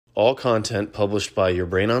All content published by Your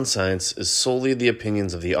Brain on Science is solely the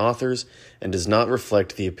opinions of the authors and does not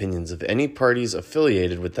reflect the opinions of any parties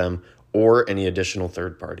affiliated with them or any additional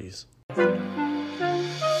third parties.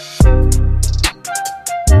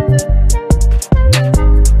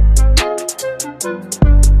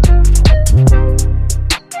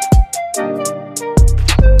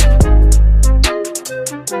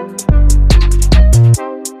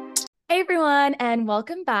 Hey everyone, and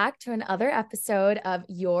welcome back to another episode of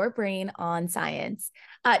Your Brain on Science.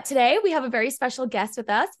 Today we have a very special guest with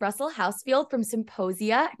us, Russell Hausfeld from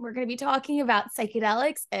Symposia. We're going to be talking about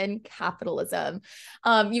psychedelics and capitalism.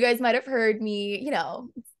 You guys might have heard me,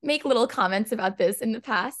 make little comments about this in the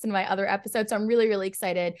past in my other episodes. So I'm really, really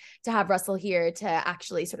excited to have Russell here to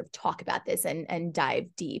actually sort of talk about this and dive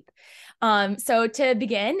deep. So to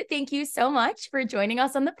begin, thank you so much for joining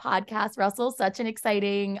us on the podcast, Russell. Such an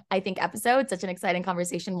exciting, I think, episode, such an exciting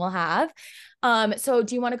conversation we'll have. So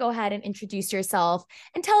do you want to go ahead and introduce yourself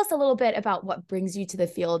and tell us a little bit about what brings you to the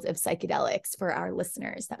field of psychedelics for our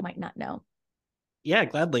listeners that might not know? Yeah,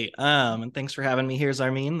 gladly. And thanks for having me here,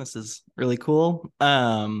 Zarmeen. This is really cool.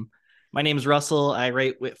 My name's Russell. I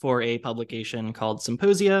write for a publication called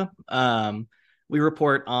Symposia. We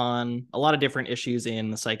report on a lot of different issues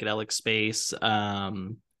in the psychedelic space,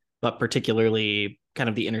 but particularly kind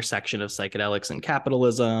of the intersection of psychedelics and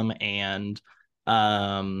capitalism and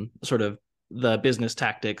sort of the business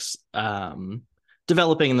tactics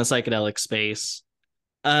developing in the psychedelic space.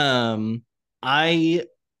 I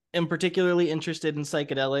am particularly interested in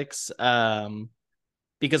psychedelics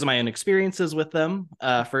because of my own experiences with them.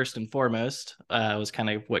 First and foremost, was kind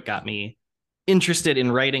of what got me interested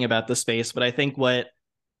in writing about the space. But I think what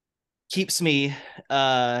keeps me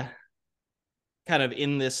kind of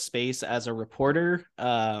in this space as a reporter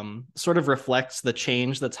sort of reflects the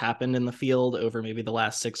change that's happened in the field over maybe the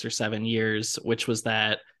last 6 or 7 years, which was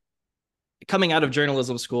that coming out of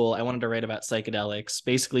journalism school, I wanted to write about psychedelics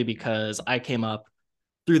basically because I came up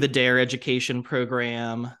through the DARE education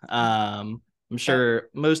program. I'm sure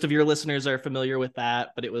most of your listeners are familiar with that,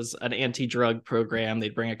 but it was an anti-drug program.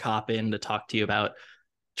 They'd bring a cop in to talk to you about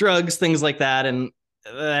drugs, things like that. And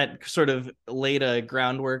that sort of laid a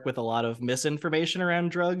groundwork with a lot of misinformation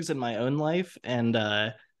around drugs in my own life. And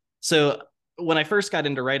so when I first got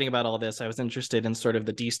into writing about all this, I was interested in sort of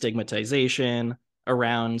the destigmatization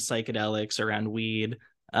around psychedelics, around weed,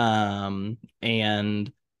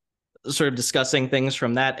 and sort of discussing things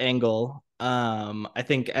from that angle. I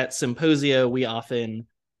think at Symposia, we often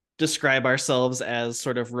describe ourselves as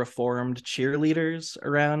sort of reformed cheerleaders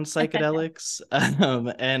around psychedelics.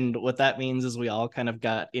 And what that means is we all kind of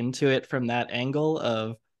got into it from that angle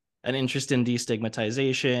of an interest in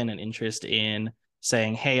destigmatization, an interest in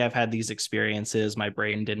saying, hey, I've had these experiences, my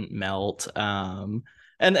brain didn't melt, and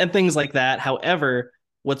things like that. However,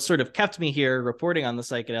 what sort of kept me here reporting on the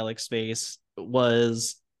psychedelic space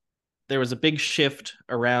was there was a big shift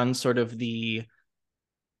around sort of the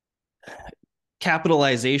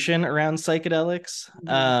capitalization around psychedelics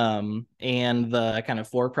and the kind of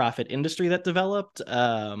for-profit industry that developed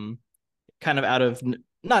kind of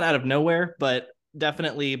not out of nowhere, but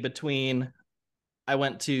definitely between I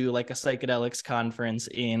went to like a psychedelics conference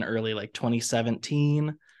in early like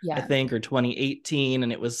 2017, I think, or 2018.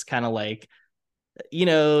 And it was kind of like,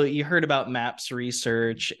 you heard about MAPS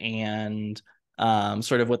research and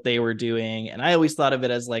sort of what they were doing. And I always thought of it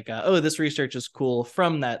as like, this research is cool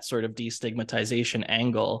from that sort of destigmatization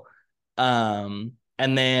angle. And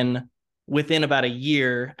then within about a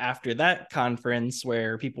year after that conference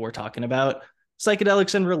where people were talking about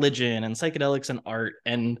psychedelics and religion and psychedelics and art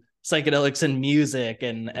and psychedelics and music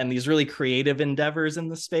and these really creative endeavors in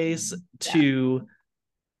the space to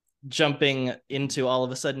jumping into all of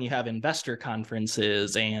a sudden you have investor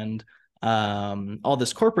conferences and all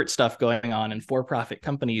this corporate stuff going on and for-profit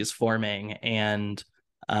companies forming. And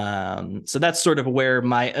so that's sort of where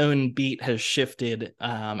my own beat has shifted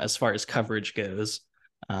as far as coverage goes.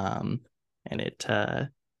 And it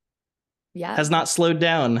has not slowed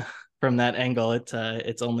down from that angle.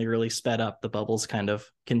 It's only really sped up. The bubbles kind of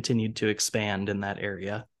continued to expand in that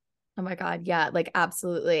area. Oh my God. Yeah, like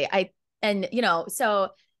absolutely. So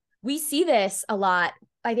we see this a lot.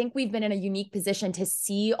 I think we've been in a unique position to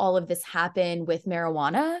see all of this happen with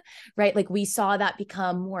marijuana, right? Like we saw that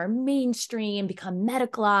become more mainstream, become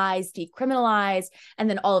medicalized, decriminalized. And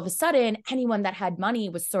then all of a sudden, anyone that had money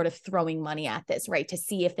was sort of throwing money at this, right? To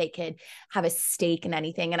see if they could have a stake in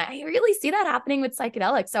anything. And I really see that happening with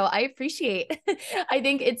psychedelics. So I appreciate, I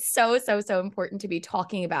think it's so important to be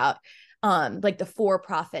talking about like the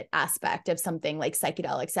for-profit aspect of something like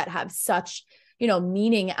psychedelics that have such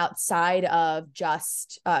meaning outside of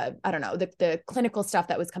just, I don't know, the clinical stuff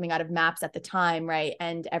that was coming out of MAPS at the time, right?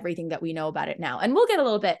 And everything that we know about it now. And we'll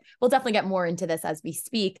definitely get more into this as we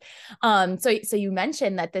speak. So you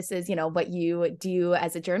mentioned that this is, what you do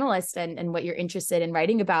as a journalist and what you're interested in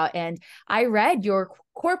writing about. And I read your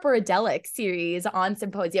Corporadelic series on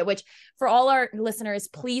Symposia, which for all our listeners,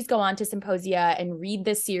 please go on to Symposia and read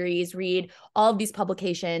this series, read all of these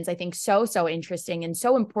publications. I think so interesting and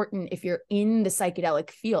so important if you're in the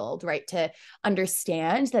psychedelic field, right? To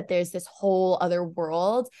understand that there's this whole other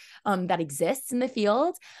world that exists in the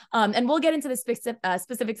field. And we'll get into the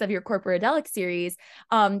specifics of your Corporadelic series.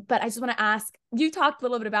 But I just want to ask, you talked a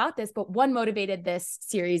little bit about this, but what motivated this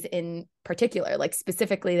series in particular, like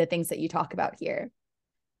specifically the things that you talk about here?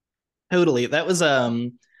 Totally. That was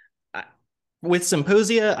with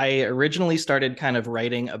Symposia, I originally started kind of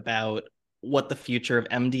writing about what the future of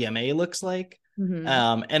MDMA looks like.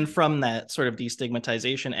 Mm-hmm. And from that sort of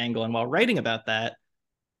destigmatization angle, and while writing about that,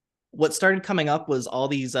 what started coming up was all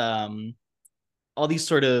these sort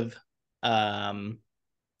of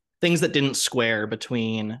things that didn't square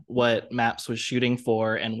between what MAPS was shooting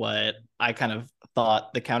for and what I kind of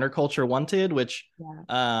thought the counterculture wanted, which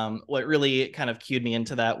what really kind of cued me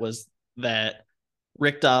into that was that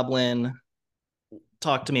Rick Doblin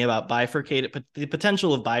talked to me about the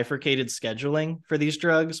potential of bifurcated scheduling for these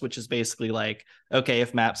drugs, which is basically like, okay,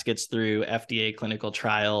 if MAPS gets through FDA clinical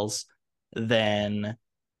trials, then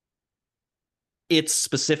its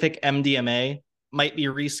specific MDMA might be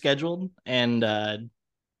rescheduled and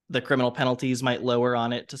the criminal penalties might lower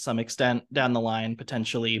on it to some extent down the line,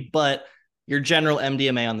 potentially. But your general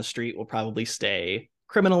MDMA on the street will probably stay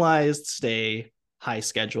criminalized, stay high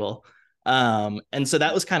schedule. And so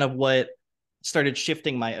that was kind of what started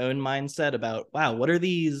shifting my own mindset about, wow, what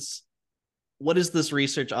is this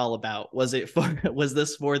research all about? Was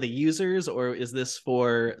this for the users, or is this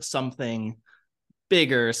for something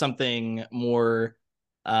bigger, something more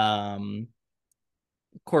corporatized,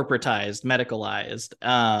 medicalized?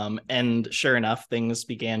 And sure enough, things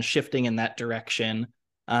began shifting in that direction.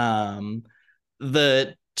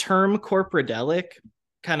 The term corporadelic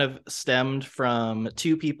kind of stemmed from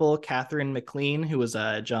two people, Catherine McLean, who was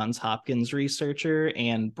a Johns Hopkins researcher,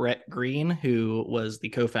 and Brett Green, who was a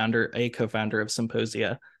co-founder of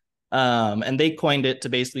Symposia. And they coined it to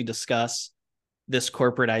basically discuss this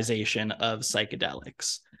corporatization of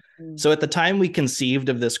psychedelics. So at the time we conceived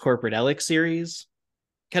of this Corporadelic series,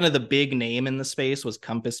 kind of the big name in the space was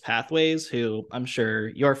Compass Pathways, who I'm sure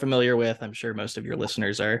you're familiar with. I'm sure most of your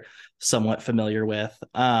listeners are somewhat familiar with.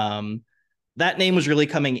 That name was really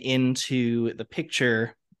coming into the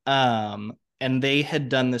picture. And they had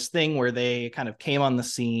done this thing where they kind of came on the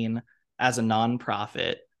scene as a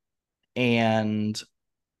nonprofit and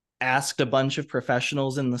asked a bunch of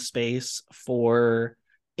professionals in the space for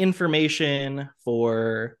information,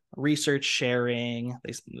 for research sharing.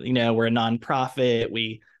 We're a nonprofit.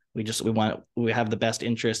 We have the best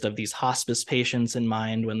interest of these hospice patients in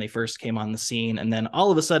mind when they first came on the scene. And then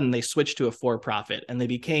all of a sudden they switched to a for-profit, and they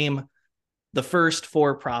became the first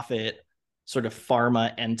for-profit sort of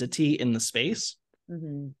pharma entity in the space.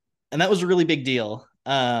 Mm-hmm. And that was a really big deal.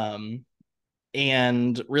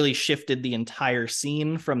 And really shifted the entire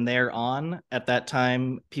scene from there on. At that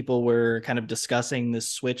time, people were kind of discussing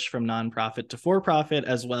this switch from nonprofit to for-profit,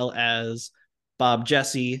 as well as Bob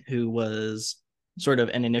Jesse, who was sort of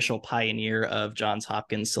an initial pioneer of Johns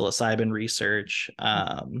Hopkins psilocybin research.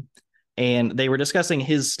 And they were discussing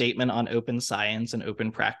his statement on open science and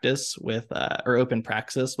open praxis with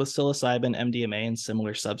psilocybin, MDMA, and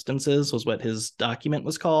similar substances was what his document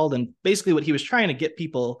was called. And basically what he was trying to get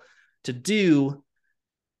people to do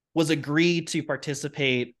was agree to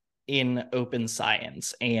participate in open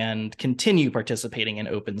science and continue participating in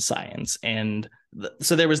open science. And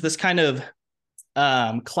so there was this kind of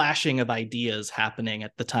clashing of ideas happening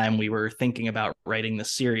at the time we were thinking about writing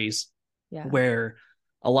this series, where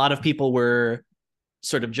a lot of people were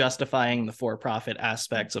sort of justifying the for-profit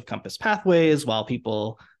aspects of Compass Pathways, while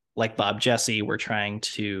people like Bob Jesse were trying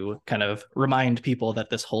to kind of remind people that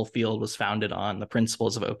this whole field was founded on the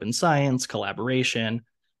principles of open science, collaboration,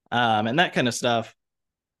 and that kind of stuff.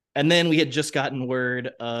 And then we had just gotten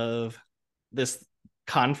word of this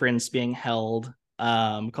conference being held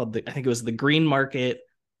called I think it was the Green Market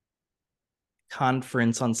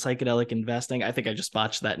Conference on Psychedelic Investing. I think I just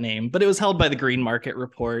botched that name, but it was held by the Green Market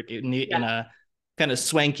Report in a kind of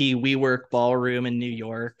swanky WeWork ballroom in New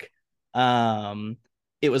York.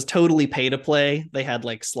 It was totally pay to play. They had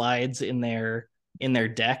like slides in their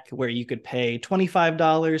deck where you could pay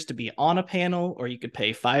 $25 to be on a panel, or you could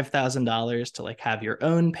pay $5,000 to like have your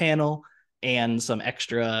own panel. and some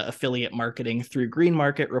extra affiliate marketing through Green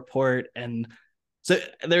Market Report. And so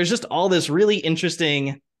there's just all this really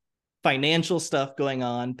interesting financial stuff going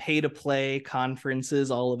on, pay to play conferences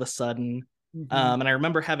all of a sudden. And I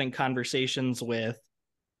remember having conversations with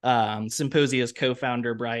Symposia's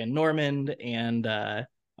co-founder Brian Normand and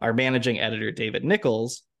our managing editor David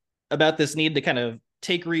Nichols about this need to kind of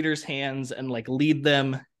take readers' hands and like lead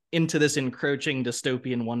them into this encroaching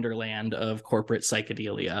dystopian wonderland of corporate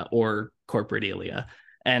psychedelia or corporatelia,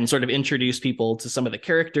 and sort of introduce people to some of the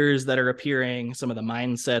characters that are appearing, some of the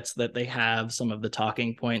mindsets that they have, some of the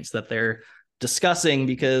talking points that they're discussing.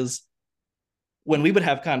 Because when we would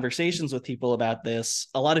have conversations with people about this,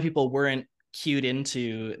 a lot of people weren't cued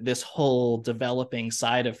into this whole developing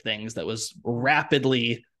side of things that was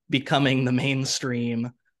rapidly becoming the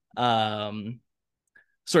mainstream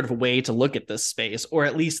sort of way to look at this space, or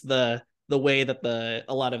at least the way that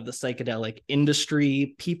a lot of the psychedelic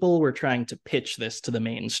industry people were trying to pitch this to the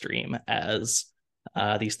mainstream as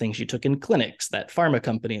these things you took in clinics that pharma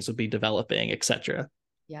companies would be developing, etc.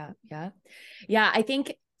 Yeah. I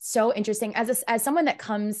think so interesting as someone that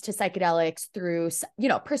comes to psychedelics through,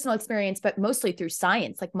 personal experience, but mostly through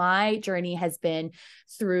science. Like my journey has been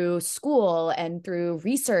through school and through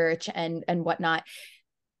research and whatnot.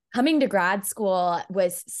 Coming to grad school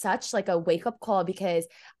was such like a wake-up call, because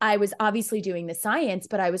I was obviously doing the science,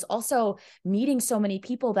 but I was also meeting so many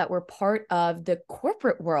people that were part of the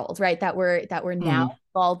corporate world, right? That were now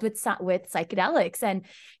involved with psychedelics. And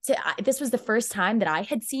this was the first time that I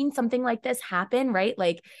had seen something like this happen, right?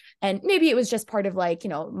 Like, and maybe it was just part of like,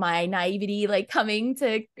 my naivety, like coming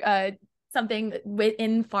to something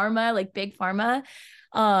within pharma, like big pharma.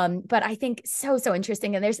 But I think so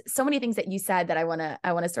interesting. And there's so many things that you said that I want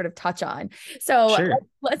to sort of touch on. So sure.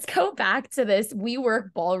 let's go back to this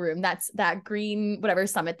WeWork ballroom. That's that green, whatever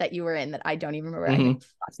summit that you were in that I don't even remember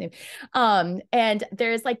last name. And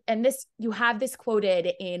there's like, and this, you have this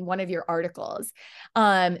quoted in one of your articles.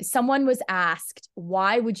 Someone was asked,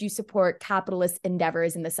 why would you support capitalist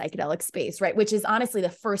endeavors in the psychedelic space? Right. Which is honestly the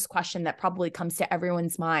first question that probably comes to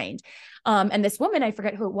everyone's mind. And this woman, I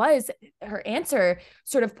forget who it was, her answer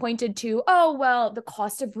sort of pointed to, oh, well, the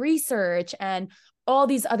cost of research and all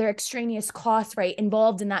these other extraneous costs, right,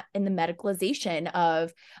 involved in the medicalization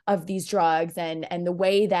of these drugs and the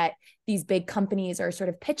way that these big companies are sort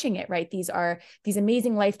of pitching it, right? These are these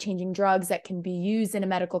amazing life-changing drugs that can be used in a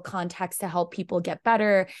medical context to help people get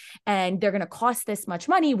better. And they're going to cost this much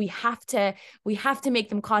money. We have to make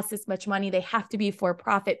them cost this much money. They have to be for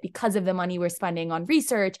profit because of the money we're spending on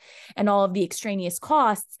research and all of the extraneous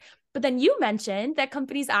costs. But then you mentioned that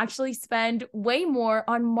companies actually spend way more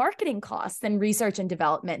on marketing costs than research and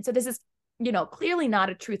development. So this is, clearly not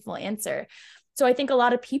a truthful answer. So I think a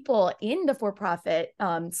lot of people in the for-profit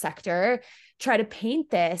sector try to paint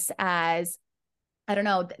this as,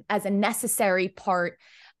 as a necessary part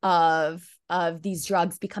of these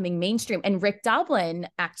drugs becoming mainstream. And Rick Doblin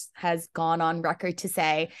has gone on record to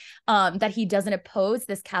say that he doesn't oppose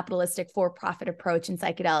this capitalistic for-profit approach in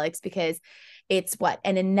psychedelics because it's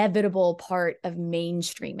an inevitable part of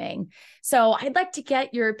mainstreaming. So I'd like to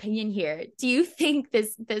get your opinion here. Do you think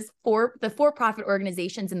the for-profit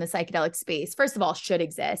organizations in the psychedelic space, first of all, should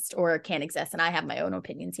exist or can exist? And I have my own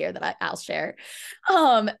opinions here that I'll share.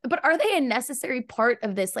 But are they a necessary part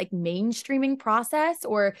of this like mainstreaming process,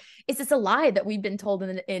 or is this a lie that we've been told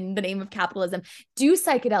in the name of capitalism? Do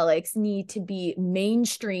psychedelics need to be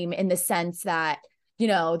mainstream in the sense that,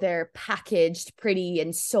 they're packaged pretty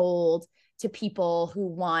and sold to people who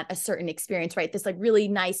want a certain experience, right? This like really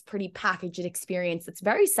nice, pretty packaged experience that's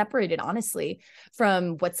very separated, honestly,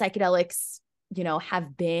 from what psychedelics,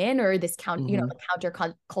 have been, or this the counter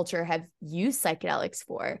culture have used psychedelics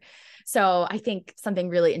for. So I think something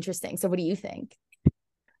really interesting. So what do you think?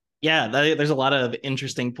 Yeah, there's a lot of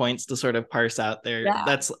interesting points to sort of parse out there.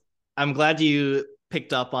 Yeah. I'm glad you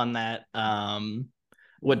picked up on that.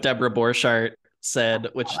 What Deborah Borchardt said,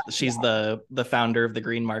 which she's the founder of the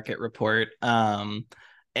Green Market Report,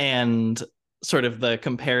 and sort of the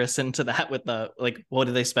comparison to that with the like, what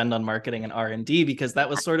do they spend on marketing and R&D? Because that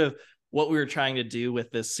was sort of what we were trying to do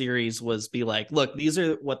with this series, was be like, look, these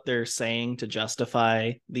are what they're saying to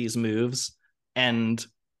justify these moves, and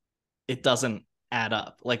it doesn't add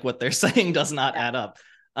up. Like what they're saying does not add up.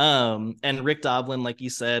 And Rick Doblin, like you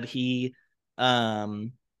said, he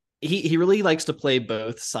really likes to play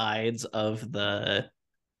both sides of the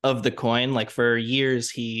coin. Like for years,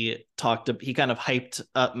 he kind of hyped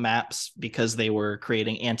up MAPS because they were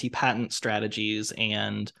creating anti-patent strategies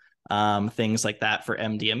and things like that for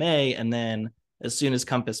MDMA. And then as soon as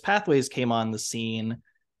Compass Pathways came on the scene,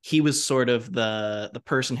 he was sort of the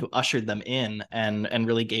person who ushered them in and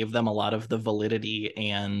really gave them a lot of the validity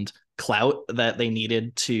and clout that they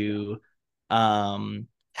needed to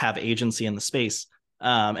have agency in the space.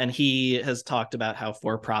 And he has talked about how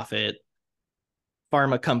for-profit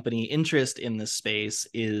pharma company interest in this space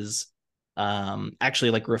is actually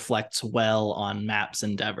like reflects well on MAP's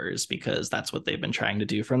endeavors, because that's what they've been trying to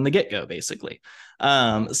do from the get-go, basically.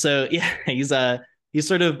 So yeah, he's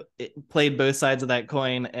sort of played both sides of that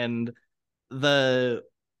coin. And I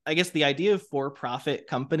guess the idea of for-profit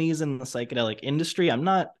companies in the psychedelic industry, I'm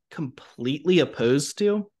not completely opposed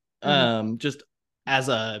to, just as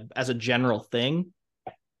a general thing.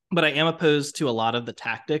 But I am opposed to a lot of the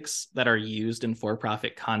tactics that are used in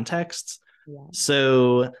for-profit contexts. Yeah.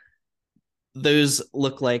 So those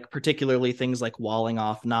look like particularly things like walling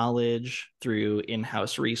off knowledge through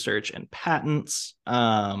in-house research and patents.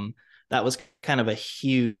 That was kind of a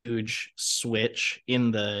huge switch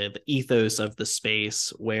in the ethos of the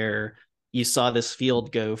space, where you saw this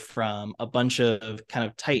field go from a bunch of kind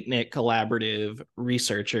of tight-knit collaborative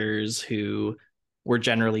researchers who were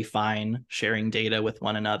generally fine sharing data with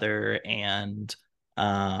one another and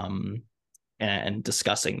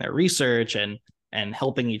discussing their research and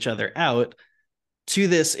helping each other out, to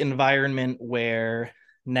this environment where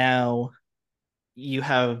now you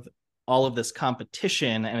have all of this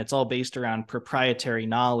competition, and it's all based around proprietary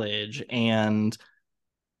knowledge and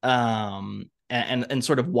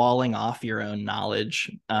sort of walling off your own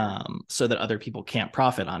knowledge so that other people can't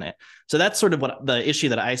profit on it. So that's sort of what the issue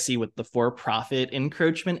that I see with the for-profit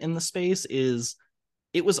encroachment in the space is.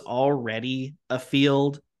 It was already a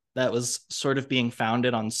field that was sort of being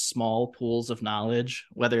founded on small pools of knowledge,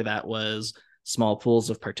 whether that was small pools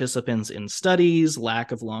of participants in studies,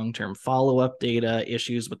 lack of long-term follow-up data,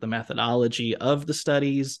 issues with the methodology of the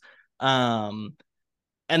studies. And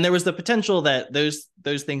there was the potential that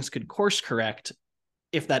those things could course correct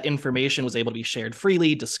if that information was able to be shared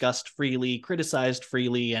freely, discussed freely, criticized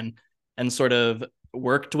freely, and sort of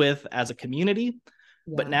worked with as a community.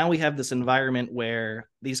 Yeah. But now we have this environment where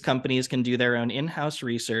these companies can do their own in-house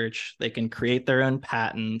research, they can create their own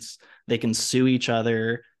patents, they can sue each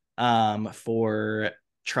other for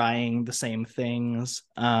trying the same things.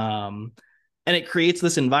 And it creates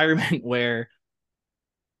this environment where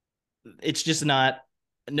it's just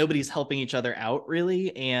nobody's helping each other out,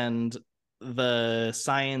 really. And the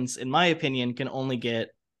science, in my opinion, can only get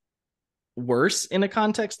worse in a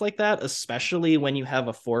context like that, especially when you have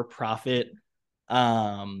a for-profit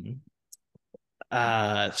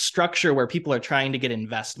structure where people are trying to get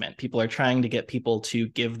investment. People are trying to get people to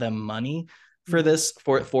give them money for this,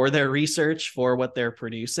 for their research, for what they're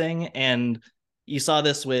producing. And you saw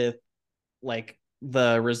this with like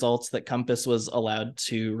the results that Compass was allowed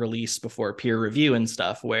to release before peer review and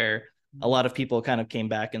stuff, where a lot of people kind of came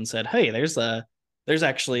back and said, hey, there's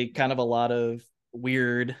actually kind of a lot of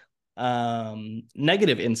weird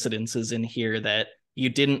negative incidences in here that you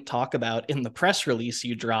didn't talk about in the press release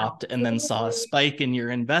you dropped, and then saw a spike in your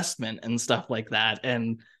investment and stuff like that.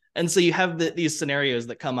 And so you have these scenarios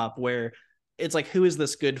that come up where it's like, who is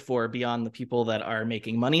this good for beyond the people that are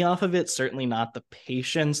making money off of it? Certainly not the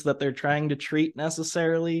patients that they're trying to treat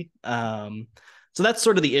necessarily. So that's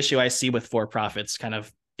sort of the issue I see with for-profits kind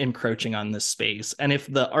of encroaching on this space. And if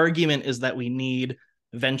the argument is that we need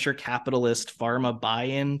venture capitalist pharma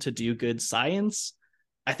buy-in to do good science,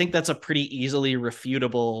 I think that's a pretty easily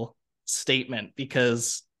refutable statement,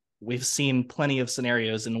 because we've seen plenty of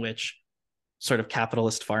scenarios in which sort of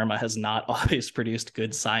capitalist pharma has not always produced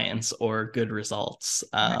good science or good results.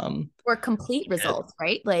 Or complete results,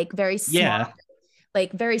 right? Like very smart,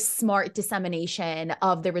 like very smart dissemination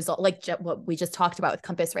of the result, like what we just talked about with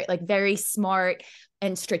Compass, right? Like very smart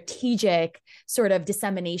and strategic sort of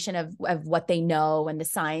dissemination of what they know and the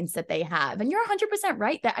science that they have. And you're 100%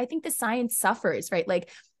 right that I think the science suffers, right?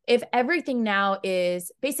 Like if everything now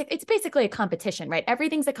is it's basically a competition, right?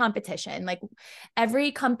 Everything's a competition. Like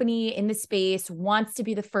every company in the space wants to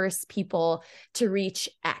be the first people to reach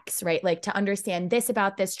X, right? Like to understand this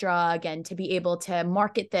about this drug and to be able to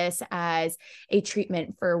market this as a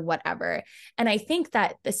treatment for whatever. And I think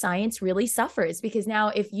that the science really suffers, because now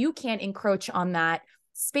if you can't encroach on that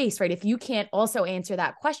space, right? If you can't also answer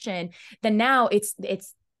that question, then now it's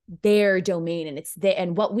their domain,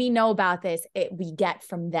 and what we know about this, we get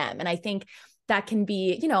from them. And I think that can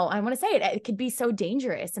be, I want to say it could be so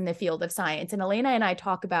dangerous in the field of science. And Elena and I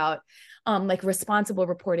talk about like responsible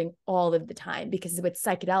reporting all of the time, because with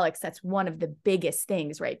psychedelics, that's one of the biggest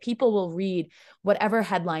things, right? People will read whatever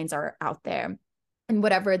headlines are out there, and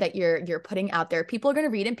whatever that you're putting out there, people are going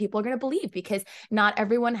to read and people are going to believe, because not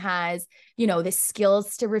everyone has, the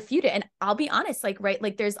skills to refute it. And I'll be honest, like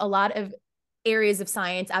there's a lot of areas of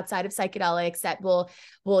science outside of psychedelics that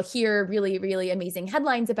we'll hear really, really amazing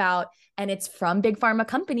headlines about, and it's from big pharma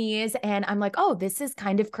companies. And I'm like, oh, this is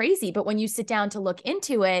kind of crazy. But when you sit down to look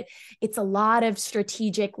into it, it's a lot of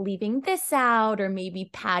strategic leaving this out, or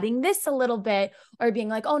maybe padding this a little bit, or being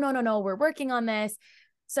like, oh, no, we're working on this.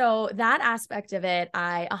 So that aspect of it,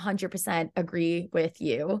 I 100% agree with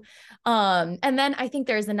you. And then I think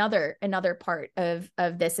there's another part of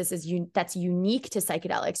this. That's unique to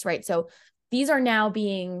psychedelics, right? So these are now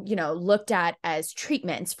being, looked at as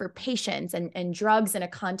treatments for patients and drugs in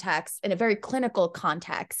a very clinical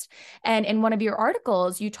context. And in one of your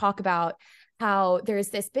articles, you talk about how there's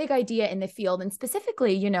this big idea in the field, and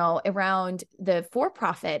specifically, around the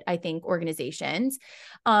for-profit, I think, organizations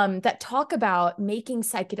that talk about making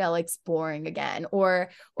psychedelics boring again, or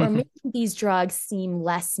making these drugs seem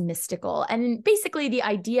less mystical. And basically the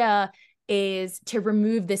idea is to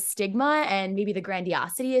remove the stigma and maybe the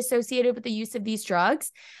grandiosity associated with the use of these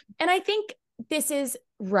drugs. And I think this is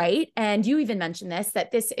right. And you even mentioned this,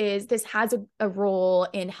 that this has a role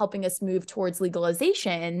in helping us move towards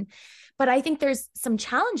legalization. But I think there's some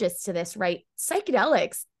challenges to this, right?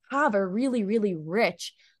 Psychedelics have a really, really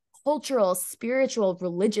rich cultural, spiritual,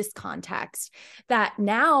 religious context that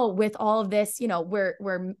now, with all of this,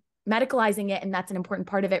 we're medicalizing it, and that's an important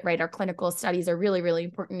part of it, right? Our clinical studies are really, really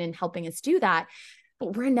important in helping us do that.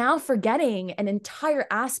 But we're now forgetting an entire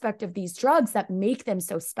aspect of these drugs that make them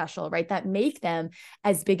so special, right? That make them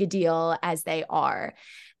as big a deal as they are.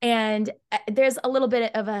 And there's a little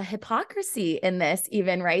bit of a hypocrisy in this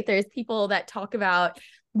even, right? There's people that talk about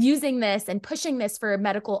using this and pushing this for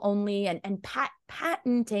medical only, and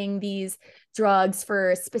patenting these drugs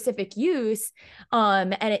for specific use.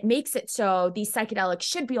 And it makes it so these psychedelics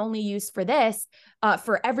should be only used for this,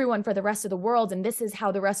 for everyone, for the rest of the world. And this is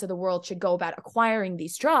how the rest of the world should go about acquiring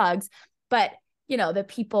these drugs. But, the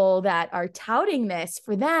people that are touting this,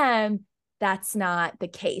 for them, that's not the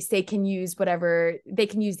case. They can use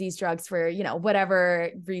these drugs for, whatever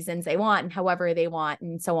reasons they want and however they want,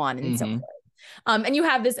 and so on and so forth. And you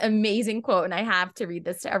have this amazing quote, and I have to read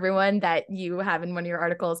this to everyone, that you have in one of your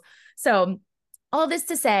articles. So all this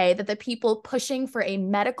to say that the people pushing for a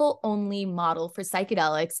medical-only model for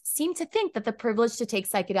psychedelics seem to think that the privilege to take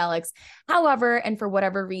psychedelics, however and for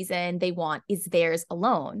whatever reason they want, is theirs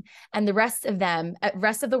alone. And the rest of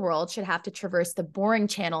the world should have to traverse the boring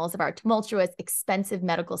channels of our tumultuous, expensive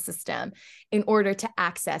medical system in order to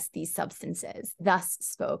access these substances. Thus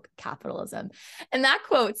spoke capitalism. And that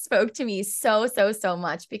quote spoke to me so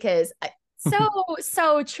much, because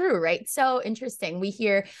so true, right? So interesting. We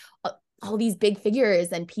hear all these big figures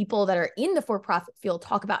and people that are in the for-profit field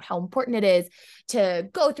talk about how important it is to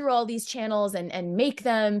go through all these channels and make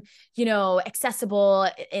them, accessible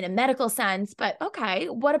in a medical sense. But okay,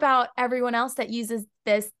 what about everyone else that uses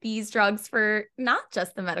these drugs for not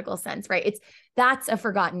just the medical sense, right? That's a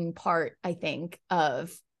forgotten part, I think,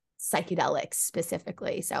 of psychedelics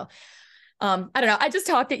specifically. So I don't know. I just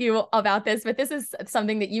talked at you about this, but this is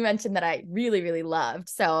something that you mentioned that I really, really loved.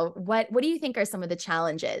 So what do you think are some of the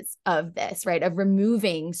challenges of this, right? Of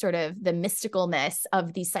removing sort of the mysticalness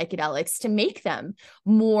of these psychedelics to make them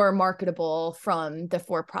more marketable from the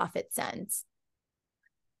for-profit sense?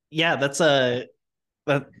 Yeah, that's that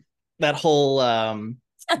whole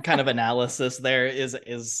kind of analysis there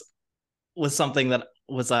was something that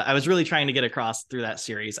was I was really trying to get across through that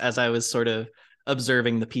series, as I was sort of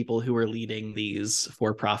observing the people who were leading these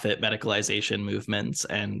for-profit medicalization movements.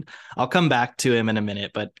 And I'll come back to him in a minute,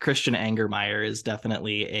 but Christian Angermeyer is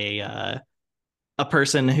definitely a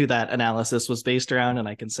person who that analysis was based around, and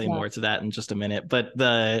I can say more to that in just a minute. But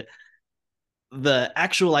the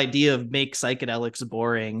actual idea of make psychedelics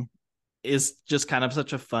boring is just kind of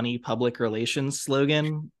such a funny public relations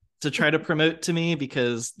slogan to try to promote to me,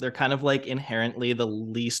 because they're kind of like inherently the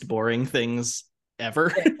least boring things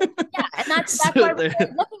ever. Yeah, and that's why we're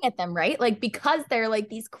looking at them, right? Like, because they're like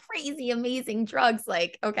these crazy, amazing drugs.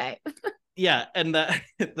 Like, okay. Yeah, and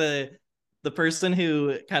the person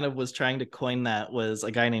who kind of was trying to coin that was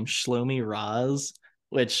a guy named Shlomi Raz,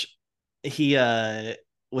 which he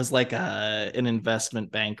was like an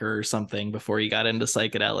investment banker or something before he got into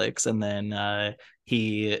psychedelics, and then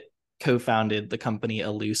he co-founded the company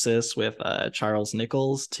Eleusis with Charles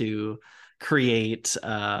Nichols to create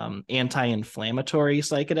anti-inflammatory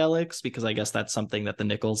psychedelics, because I guess that's something that the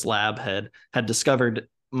Nichols lab had discovered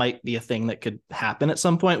might be a thing that could happen at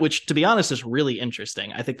some point, which, to be honest, is really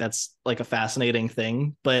interesting. I think that's like a fascinating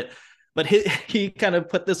thing. But he kind of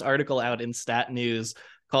put this article out in Stat News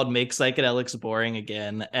called Make Psychedelics Boring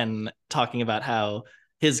Again, and talking about how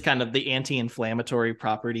his kind of the anti-inflammatory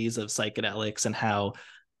properties of psychedelics, and how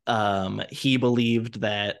he believed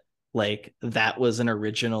that like that was an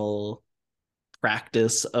original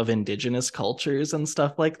practice of indigenous cultures and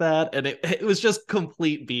stuff like that. And it was just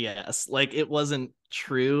complete BS. Like it wasn't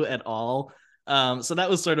true at all. So that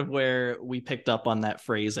was sort of where we picked up on that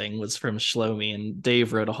phrasing, was from Shlomi, and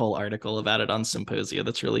Dave wrote a whole article about it on Symposia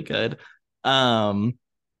that's really good. But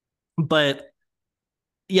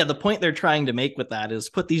yeah, the point they're trying to make with that is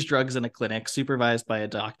put these drugs in a clinic supervised by a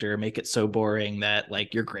doctor, make it so boring that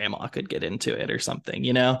like your grandma could get into it or something,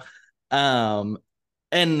 you know?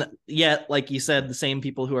 And yet, like you said, the same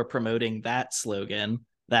people who are promoting that slogan,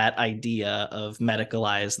 that idea of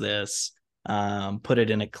medicalize this, put it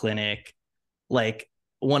in a clinic, like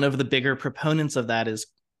one of the bigger proponents of that is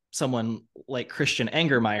someone like Christian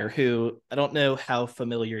Angermeyer, who I don't know how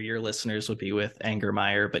familiar your listeners would be with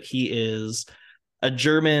Angermeyer, but he is a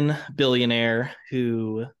German billionaire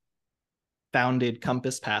who founded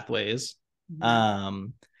Compass Pathways.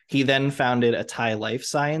 He then founded Atai Life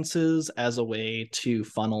Sciences as a way to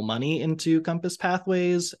funnel money into Compass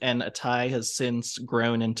Pathways, and Atai has since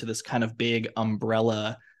grown into this kind of big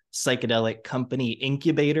umbrella psychedelic company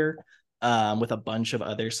incubator, with a bunch of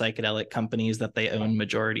other psychedelic companies that they own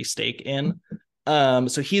majority stake in.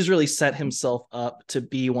 So he's really set himself up to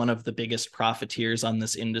be one of the biggest profiteers on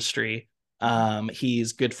this industry.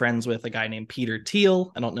 He's good friends with a guy named Peter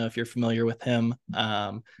Thiel. I don't know if you're familiar with him.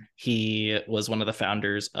 He was one of the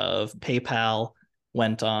founders of PayPal,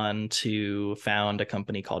 went on to found a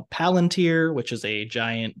company called Palantir, which is a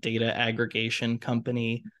giant data aggregation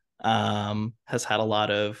company. Has had a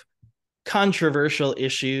lot of controversial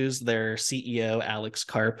issues. Their CEO, Alex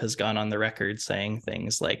Karp, has gone on the record saying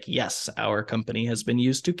things like, yes, our company has been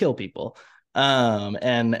used to kill people.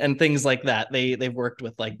 And things like that. They've worked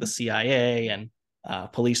with like the CIA and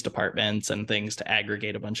police departments and things to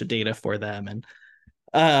aggregate a bunch of data for them.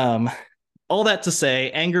 And all that to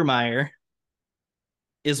say, Angermeyer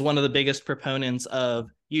is one of the biggest proponents of,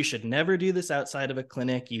 you should never do this outside of a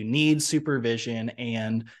clinic. You need supervision,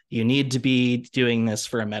 and you need to be doing this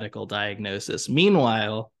for a medical diagnosis.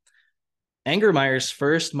 Meanwhile, Angermeyer's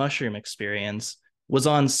first mushroom experience was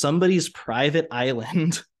on somebody's private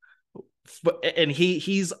island. And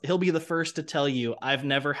he'll be the first to tell you, I've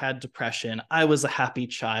never had depression. I was a happy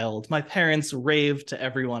child. My parents raved to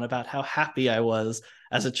everyone about how happy I was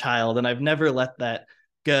as a child, and I've never let that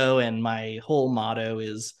go. And my whole motto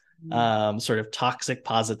is sort of toxic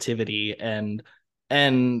positivity. And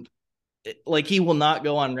like, he will not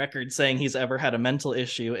go on record saying he's ever had a mental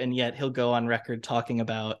issue, and yet he'll go on record talking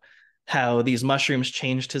about how these mushrooms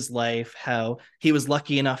changed his life, how he was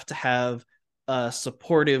lucky enough to have a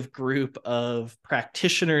supportive group of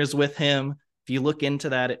practitioners with him. If you look into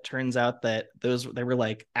that, it turns out that they were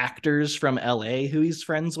like actors from LA who he's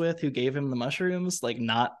friends with, who gave him the mushrooms, like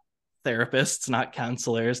not therapists, not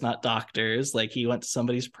counselors, not doctors. Like, he went to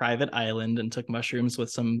somebody's private island and took mushrooms with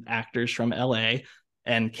some actors from LA,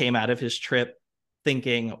 and came out of his trip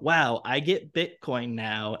thinking, wow, I get Bitcoin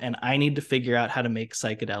now, and I need to figure out how to make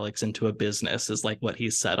psychedelics into a business, is like what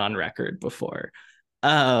he's said on record before.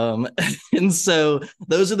 And so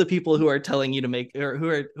those are the people who are telling you to make, or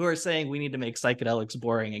who are saying we need to make psychedelics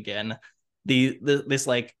boring again. This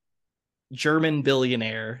like German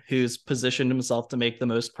billionaire who's positioned himself to make the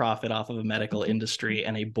most profit off of a medical industry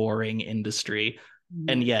and a boring industry,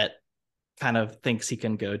 and yet kind of thinks he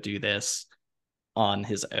can go do this on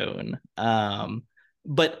his own.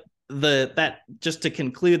 But that just to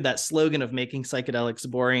conclude, that slogan of making psychedelics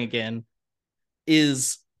boring again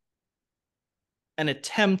is an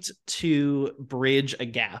attempt to bridge a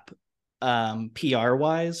gap, PR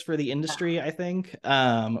wise, for the industry, I think,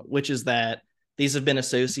 which is that these have been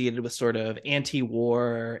associated with sort of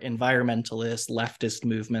anti-war, environmentalist, leftist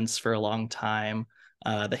movements for a long time,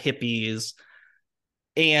 the hippies.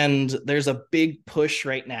 And there's a big push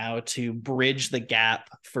right now to bridge the gap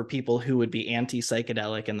for people who would be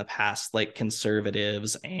anti-psychedelic in the past, like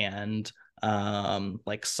conservatives and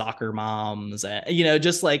like soccer moms, and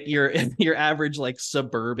just like your average like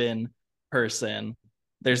suburban person.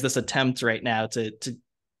 There's this attempt right now to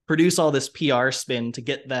produce all this PR spin to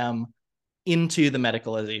get them into the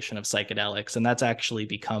medicalization of psychedelics, and that's actually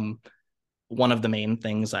become one of the main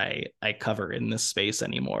things I cover in this space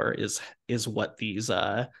anymore, is what these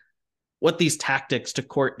tactics to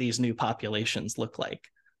court these new populations look like.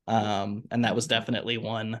 And that was definitely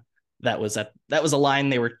one that was a line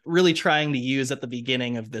they were really trying to use at the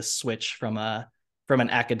beginning of this switch from an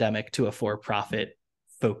academic to a for-profit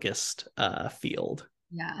focused field.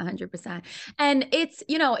 Yeah, 100%. And it's,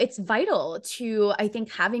 you know, it's vital to, I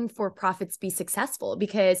think, having for-profits be successful,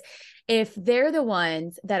 because if they're the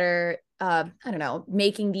ones that are, I don't know,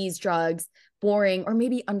 making these drugs boring or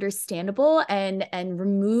maybe understandable, and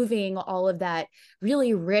removing all of that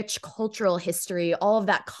really rich cultural history, all of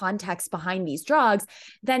that context behind these drugs,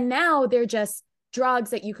 then now they're just drugs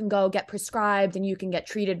that you can go get prescribed and you can get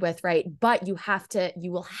treated with, right? But you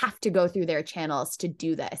will have to go through their channels to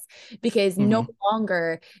do this, because no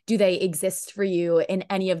longer do they exist for you in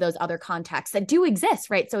any of those other contexts that do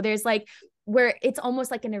exist, right? So there's like, where it's almost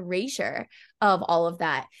like an erasure of all of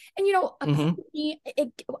that. And, you know, a part of me,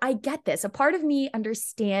 I get this. A part of me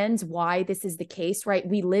understands why this is the case, right?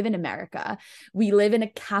 We live in America. We live in a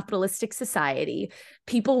capitalistic society.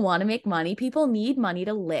 People want to make money. People need money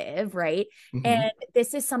to live, right? And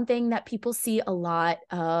this is something that people see a lot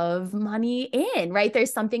of money in, right?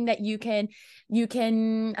 There's something that you can,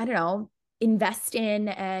 I don't know, invest in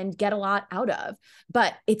and get a lot out of,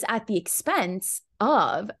 but it's at the expense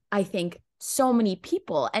of, I think, so many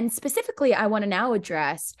people. And specifically, I want to now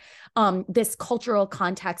address this cultural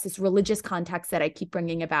context, this religious context that I keep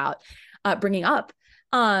bringing up.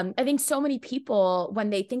 I think so many people, when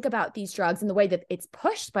they think about these drugs and the way that it's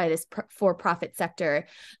pushed by this for-profit sector,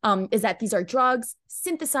 is that these are drugs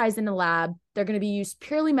synthesized in a lab. They're going to be used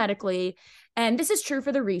purely medically. And this is true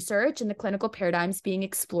for the research and the clinical paradigms being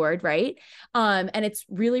explored, right? And it's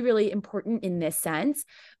really, really important in this sense.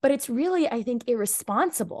 But it's really, I think,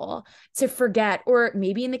 irresponsible to forget, or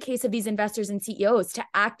maybe in the case of these investors and CEOs, to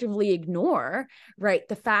actively ignore, right,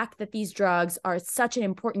 the fact that these drugs are such an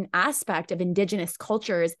important aspect of indigenous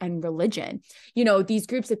cultures and religion. You know, these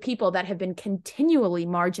groups of people that have been continually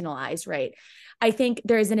marginalized, right? I think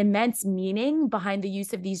there is an immense meaning behind the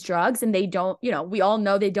use of these drugs, and they don't, you know, we all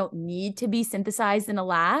know they don't need to be synthesized in a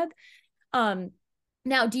lab.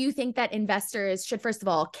 Now, do you think that investors should, first of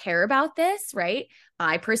all, care about this, right?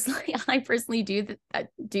 I personally do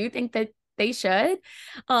think that they should.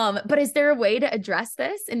 But is there a way to address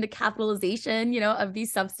this in the capitalization, you know, of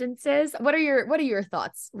these substances? What are your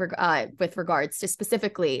thoughts with regards to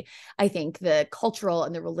specifically, I think, the cultural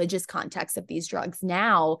and the religious context of these drugs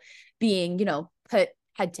now being, you know, put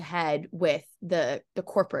head to head with the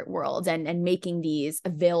corporate world, and making these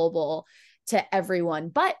available to everyone,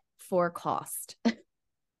 but for cost?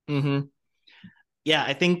 Yeah,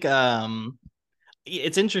 I think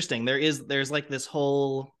it's interesting. There's like this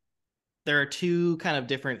whole, there are two kind of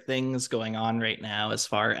different things going on right now as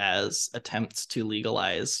far as attempts to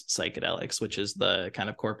legalize psychedelics, which is the kind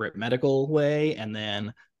of corporate medical way, and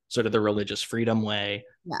then sort of the religious freedom way.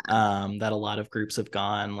 That a lot of groups have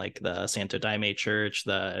gone, like the Santo Daime Church,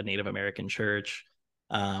 the Native American Church,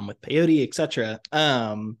 with peyote, etc.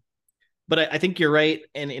 But I think you're right.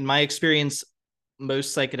 And in my experience,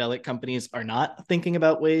 most psychedelic companies are not thinking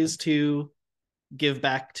about ways to give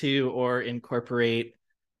back to or incorporate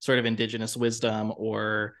sort of indigenous wisdom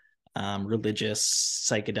or religious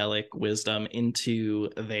psychedelic wisdom into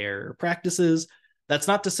their practices. That's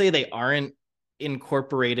not to say they aren't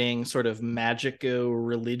incorporating sort of magico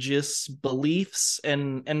religious beliefs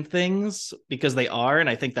and things, because they are. And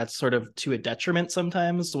I think that's sort of to a detriment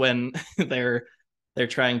sometimes when they're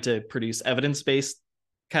trying to produce evidence-based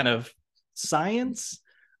kind of science.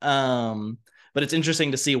 But it's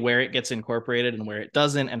interesting to see where it gets incorporated and where it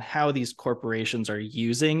doesn't, and how these corporations are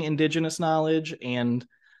using indigenous knowledge. And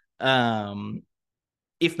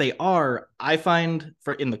if they are, I find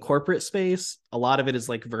in the corporate space, a lot of it is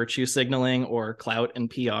like virtue signaling or clout and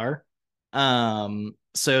PR.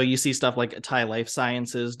 So you see stuff like Atai Life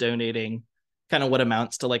Sciences donating kind of what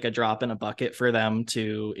amounts to like a drop in a bucket for them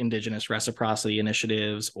to indigenous reciprocity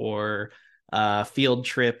initiatives, or field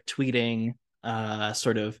trip tweeting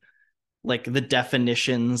sort of like the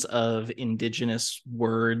definitions of indigenous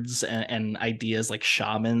words and ideas like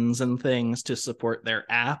shamans and things to support their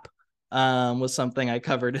app, was something I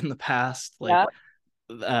covered in the past, like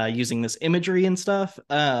using this imagery and stuff.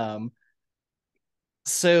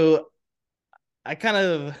 So I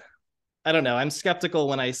don't know, I'm skeptical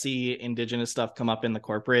when I see indigenous stuff come up in the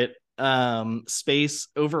corporate space.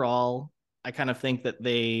 Overall, I kind of think that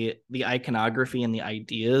the iconography and the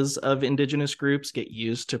ideas of indigenous groups get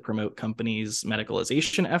used to promote companies'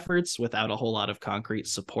 medicalization efforts without a whole lot of concrete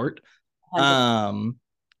support.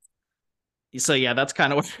 So yeah, that's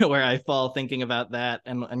kind of where I fall thinking about that,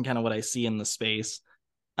 and kind of what I see in the space.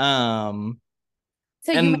 So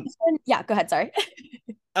you mentioned, yeah, go ahead. Sorry.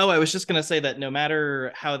 Oh, I was just going to say that no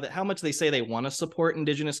matter how much they say they want to support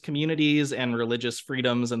indigenous communities and religious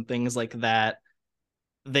freedoms and things like that,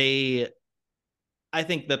 I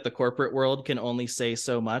think that the corporate world can only say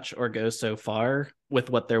so much or go so far with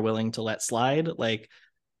what they're willing to let slide. Like,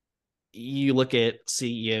 you look at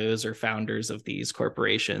CEOs or founders of these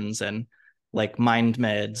corporations, and like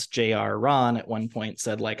MindMed's J.R. Ron at one point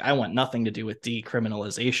said, like, I want nothing to do with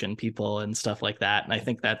decriminalization people and stuff like that. And I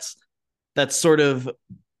think that's sort of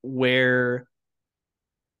where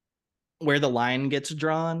the line gets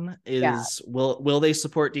drawn is, will they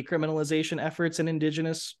support decriminalization efforts in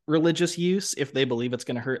indigenous religious use if they believe it's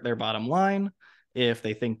going to hurt their bottom line, if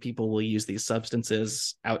they think people will use these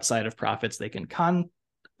substances outside of profits they can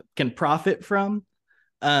profit from.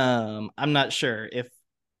 I'm not sure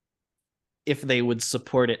if they would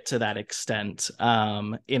support it to that extent,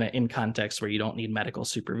 in context where you don't need medical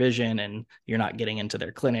supervision and you're not getting into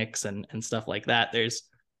their clinics and stuff like that. There's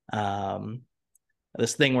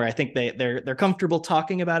this thing where I think they're comfortable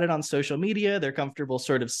talking about it on social media. They're comfortable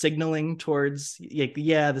sort of signaling towards, like,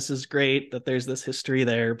 yeah, this is great that there's this history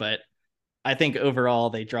there, but I think overall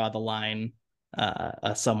they draw the line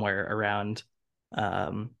somewhere around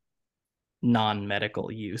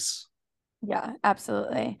non-medical use. Yeah,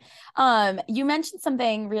 absolutely. You mentioned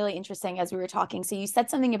something really interesting as we were talking. So you said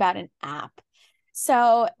something about an app.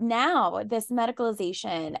 So now this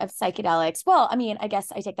medicalization of psychedelics, well, I mean, I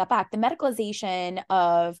guess I take that back. The medicalization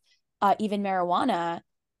of even marijuana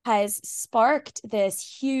has sparked this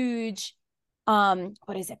huge,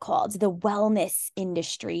 what is it called? The wellness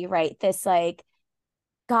industry, right? This like,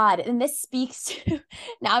 God, and this speaks to,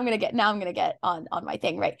 now I'm gonna get on my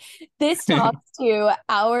thing, right? This talks to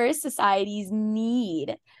our society's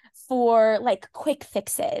need for like quick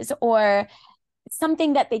fixes or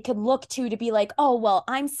something that they could look to be like, oh, well,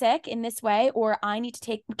 I'm sick in this way, or I need to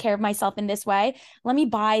take care of myself in this way. Let me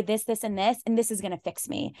buy this, and this is going to fix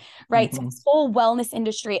me. Right. Mm-hmm. So this whole wellness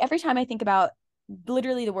industry, every time I think about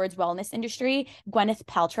literally the words wellness industry, Gwyneth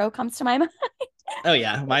Paltrow comes to my mind. Oh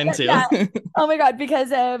yeah, mine too. Yeah. Oh my God,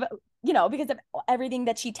 because of everything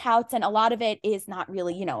that she touts, and a lot of it is not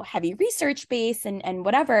really, heavy research based and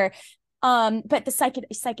whatever. But the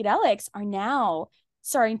psychedelics are now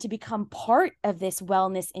starting to become part of this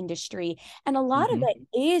wellness industry. And a lot of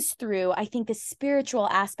it is through, I think, the spiritual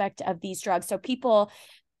aspect of these drugs. So people,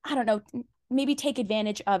 I don't know, maybe take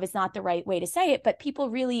advantage of is not the right way to say it, but people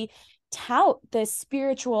really tout the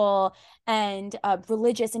spiritual and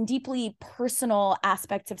religious and deeply personal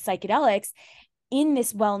aspects of psychedelics in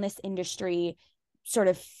this wellness industry sort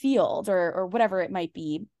of field or whatever it might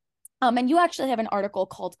be. And you actually have an article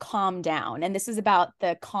called Calm Down, and this is about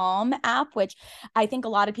the Calm app, which I think a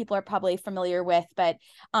lot of people are probably familiar with, but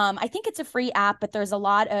I think it's a free app, but there's a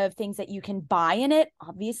lot of things that you can buy in it.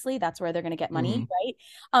 Obviously, that's where they're going to get money,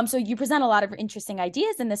 right? So you present a lot of interesting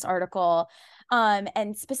ideas in this article,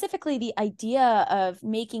 and specifically the idea of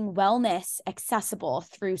making wellness accessible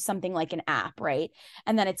through something like an app, right?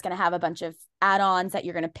 And then it's going to have a bunch of add-ons that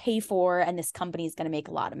you're going to pay for, and this company is going to make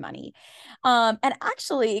a lot of money. And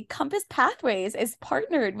actually, Compass Pathways is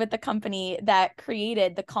partnered with the company that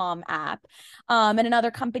created the Calm app. And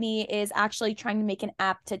another company is actually trying to make an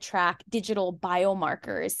app to track digital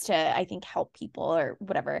biomarkers to, I think, help people or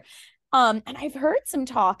whatever. And I've heard some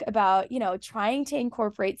talk about, trying to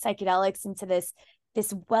incorporate psychedelics into this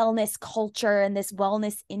wellness culture and this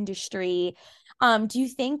wellness industry. Do you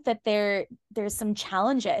think that there's some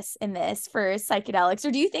challenges in this for psychedelics,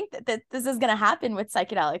 or do you think that this is going to happen with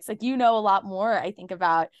psychedelics? Like, a lot more, I think,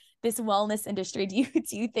 about this wellness industry. Do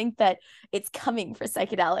you think that it's coming for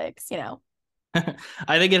psychedelics?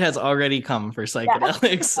 I think it has already come for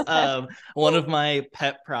psychedelics. Yeah. One of my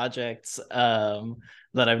pet projects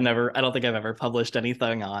that I don't think I've ever published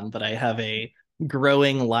anything on, but I have a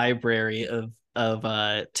growing library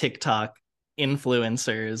of TikTok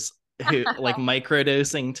influencers who like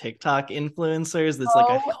microdosing TikTok influencers. That's like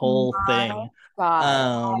a whole thing.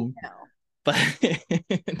 God, but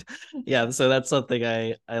yeah, so that's something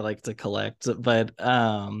I like to collect, but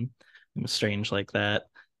I'm strange like that.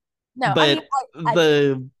 No, but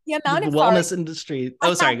the amount of wellness industry.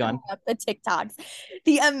 Oh, sorry, go on. The TikToks,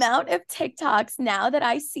 the amount of TikToks now that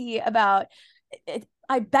I see about it,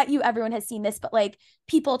 I bet you everyone has seen this, but like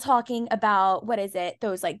people talking about, what is it?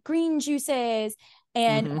 Those like green juices,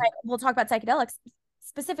 and we'll talk about psychedelics,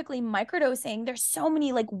 specifically microdosing. There's so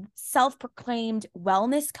many like self-proclaimed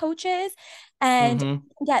wellness coaches, and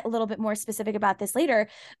we'll get a little bit more specific about this later,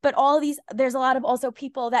 but all of these, there's a lot of also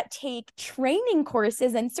people that take training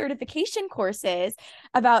courses and certification courses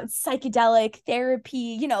about psychedelic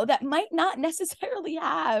therapy, that might not necessarily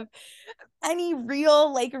have any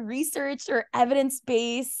real like research or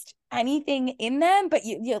evidence-based anything in them, but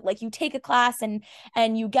you take a class and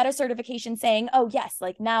you get a certification saying, oh yes,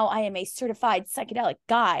 like now I am a certified psychedelic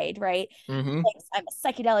guide, right? Like, I'm a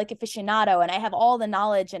psychedelic aficionado and I have all the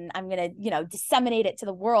knowledge and I'm gonna disseminate it to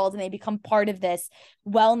the world, and they become part of this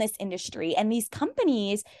wellness industry. And these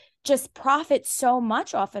companies just profit so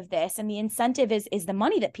much off of this. And the incentive is the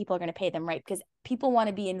money that people are going to pay them, right? Because people want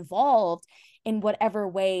to be involved in whatever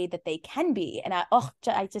way that they can be. And I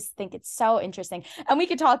just think it's so interesting. And we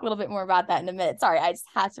could talk a little bit more about that in a minute. Sorry, I just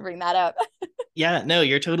had to bring that up. Yeah, no,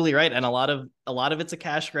 you're totally right. And a lot of it's a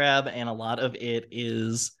cash grab, and a lot of it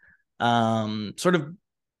is sort of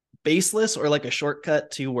baseless or like a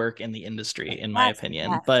shortcut to work in the industry, in my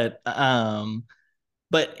opinion. Yes.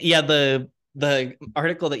 But yeah, the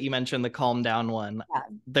article that you mentioned, the Calm Down one,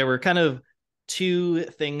 there were kind of two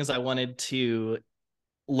things I wanted to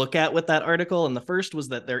look at with that article. And the first was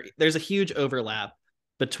that there's a huge overlap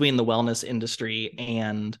between the wellness industry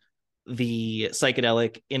and the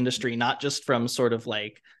psychedelic industry, not just from sort of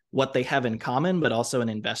like what they have in common, but also an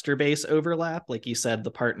investor base overlap. Like you said,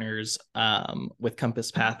 the partners with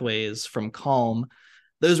Compass Pathways from Calm,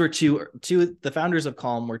 those were the founders of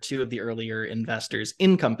Calm were two of the earlier investors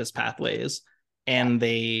in Compass Pathways, and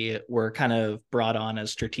they were kind of brought on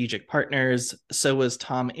as strategic partners. So was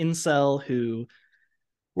Tom Insel, who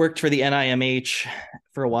worked for the NIMH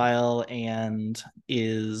for a while and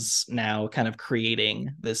is now kind of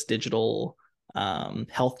creating this digital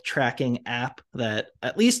health tracking app that,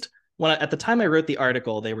 at least at the time I wrote the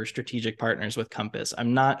article, they were strategic partners with Compass.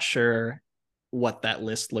 I'm not sure what that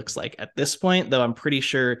list looks like at this point, though I'm pretty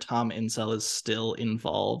sure Tom Insel is still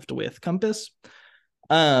involved with Compass.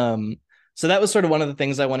 So that was sort of one of the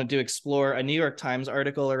things I wanted to explore. A New York Times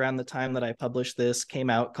article around the time that I published this came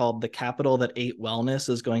out called "The Capital That Ate Wellness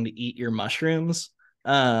Is Going to Eat Your Mushrooms,"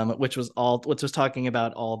 which was talking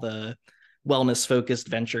about all the wellness focused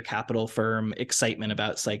venture capital firm excitement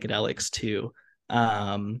about psychedelics too.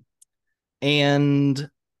 And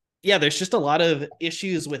yeah, there's just a lot of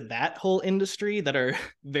issues with that whole industry that are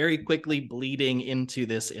very quickly bleeding into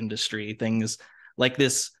this industry. Things like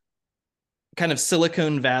this kind of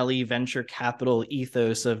Silicon Valley venture capital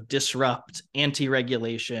ethos of disrupt,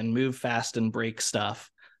 anti-regulation, move fast and break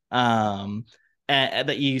stuff,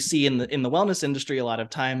 that you see in the wellness industry a lot of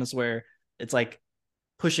times, where it's like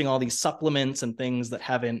pushing all these supplements and things that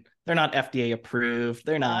they're not FDA approved,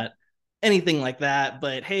 they're not anything like that,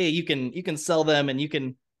 but hey, you can sell them and you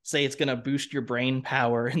can say it's going to boost your brain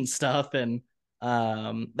power and stuff. And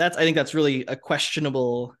I think that's really a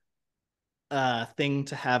questionable thing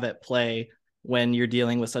to have at play when you're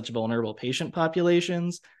dealing with such vulnerable patient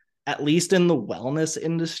populations. At least in the wellness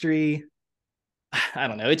industry, I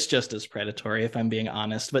don't know, it's just as predatory, if I'm being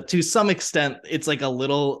honest. But to some extent, it's like a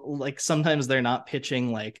little, like, sometimes they're not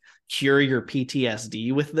pitching like cure your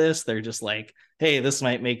PTSD with this. They're just like, hey, this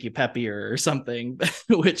might make you peppier or something,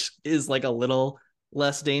 which is like a little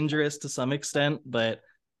less dangerous to some extent. But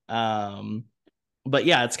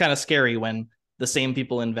yeah, it's kind of scary when the same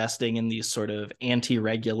people investing in these sort of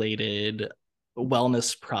anti-regulated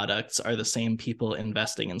wellness products are the same people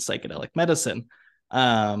investing in psychedelic medicine.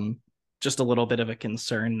 Just a little bit of a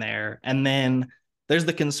concern there. And then there's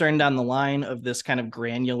the concern down the line of this kind of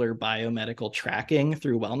granular biomedical tracking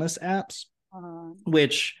through wellness apps,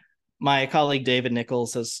 which my colleague David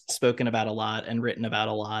Nichols has spoken about a lot and written about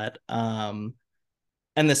a lot. And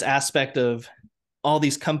this aspect of all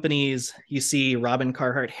these companies, you see Robin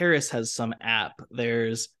Carhart Harris has some app.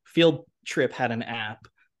 There's Field Trip had an app.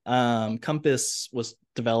 Compass was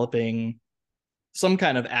developing some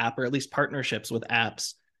kind of app, or at least partnerships with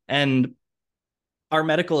apps. And our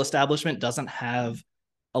medical establishment doesn't have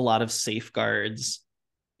a lot of safeguards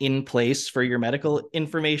in place for your medical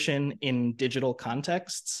information in digital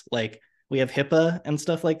contexts. Like, we have HIPAA and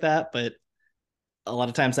stuff like that, but a lot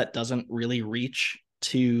of times that doesn't really reach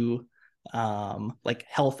to like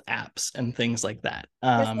health apps and things like that.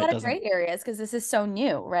 There's a lot of gray areas because this is so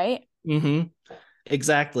new, right? Mm-hmm.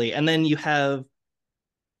 Exactly. And then you have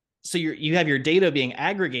your data being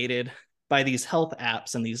aggregated by these health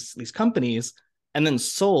apps and these companies, and then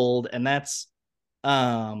sold. And that's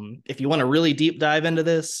if you want to really deep dive into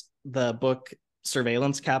this, the book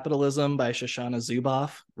Surveillance Capitalism by Shoshana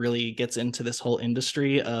Zuboff really gets into this whole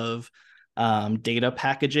industry of data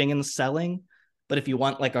packaging and selling. But if you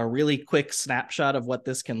want like a really quick snapshot of what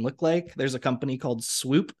this can look like, there's a company called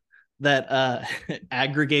Swoop that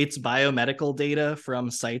aggregates biomedical data from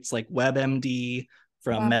sites like WebMD,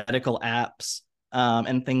 from medical apps,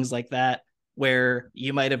 and things like that, where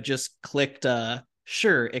you might have just clicked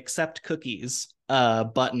sure, accept cookies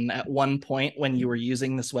button at one point when you were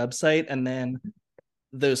using this website, and then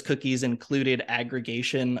those cookies included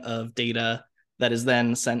aggregation of data that is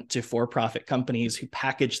then sent to for-profit companies who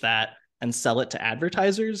package that and sell it to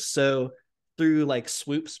advertisers. So through like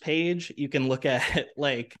Swoop's page, you can look at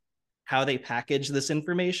like how they package this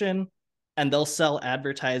information, and they'll sell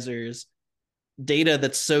advertisers data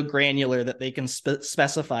that's so granular that they can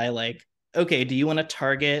specify, like, okay, do you want to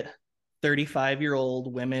target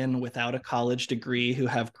 35-year-old women without a college degree who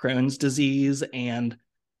have Crohn's disease and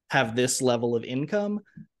have this level of income?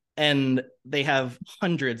 And they have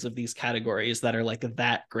hundreds of these categories that are like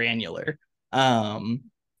that granular. And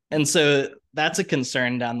so that's a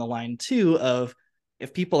concern down the line too, of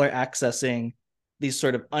if people are accessing these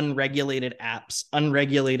sort of unregulated apps,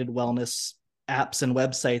 unregulated wellness apps and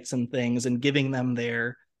websites and things, and giving them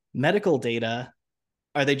their medical data,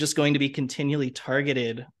 are they just going to be continually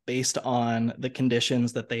targeted based on the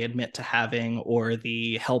conditions that they admit to having or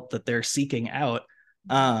the help that they're seeking out,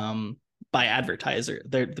 by advertiser?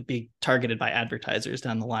 They're being targeted by advertisers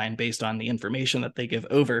down the line based on the information that they give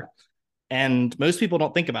over. And most people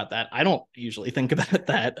don't think about that. I don't usually think about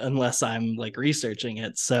that unless I'm like researching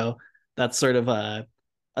it. So that's sort of a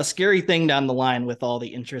scary thing down the line with all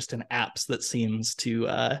the interest in apps that seems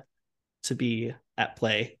to be at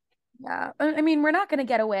play. Yeah. I mean, we're not going to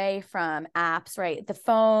get away from apps, right? The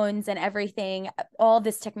phones and everything, all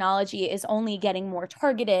this technology is only getting more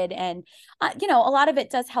targeted. And, a lot of it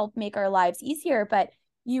does help make our lives easier. But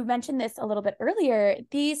you mentioned this a little bit earlier.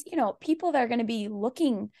 These, people that are going to be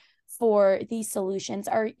looking for these solutions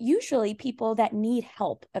are usually people that need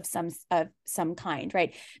help of some kind,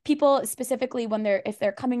 right? People specifically if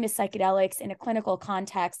they're coming to psychedelics in a clinical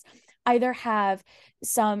context, either have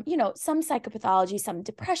some psychopathology, some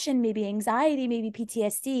depression, maybe anxiety, maybe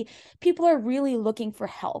PTSD. People are really looking for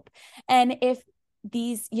help. And if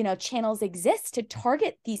these, channels exist to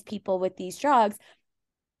target these people with these drugs,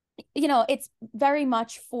 it's very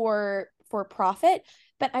much for profit.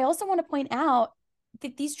 But I also want to point out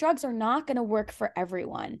that these drugs are not going to work for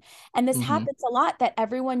everyone. And this happens a lot, that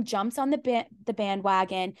everyone jumps on the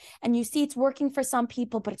bandwagon, and you see it's working for some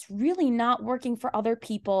people, but it's really not working for other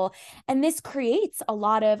people. And this creates a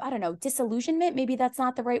lot of, I don't know, disillusionment. Maybe that's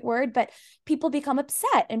not the right word, but people become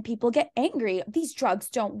upset and people get angry. These drugs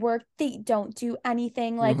don't work. They don't do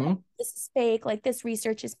anything. Like, this is fake. Like, this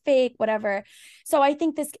research is fake, whatever. So I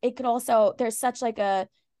think it could also, there's such like a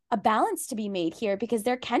balance to be made here, because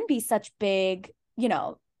there can be such big,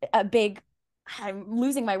 I'm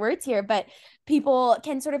losing my words here, but people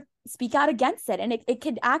can sort of speak out against it, and it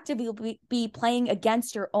could actively be playing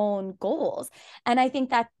against your own goals. And I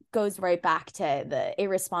think that goes right back to the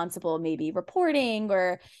irresponsible maybe reporting,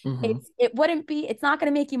 or it's not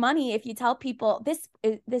going to make you money if you tell people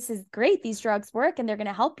this is great, these drugs work and they're going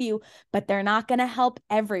to help you, but they're not going to help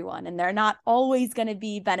everyone, and they're not always going to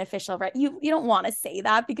be beneficial, right? You don't want to say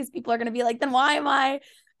that, because people are going to be like, then why am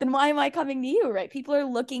I coming to you, right? People are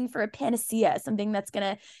looking for a panacea, something that's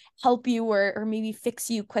going to help you or maybe fix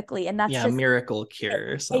you quickly. And that's just miracle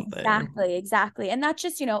cure or something. Exactly. And that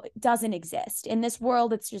just, doesn't exist in this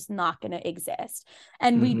world. It's just not going to exist.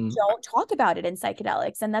 And we don't talk about it in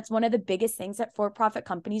psychedelics. And that's one of the biggest things that for-profit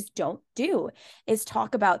companies don't do, is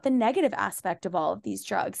talk about the negative aspect of all of these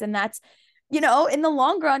drugs. And that's, in the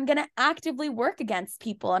long run, going to actively work against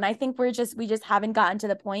people. And I think we just haven't gotten to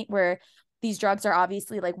the point where these drugs are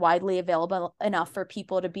obviously like widely available enough for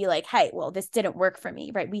people to be like, hey, well, this didn't work for me,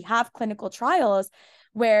 right? We have clinical trials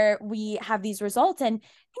where we have these results, and,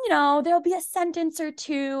 there'll be a sentence or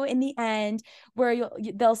two in the end where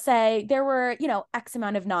they'll say there were, X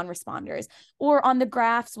amount of non-responders, or on the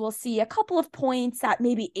graphs, we'll see a couple of points that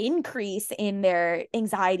maybe increase in their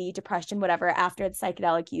anxiety, depression, whatever, after the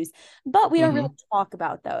psychedelic use, but we don't really talk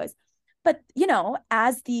about those. But,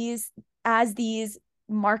 as these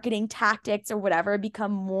marketing tactics or whatever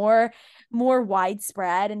become more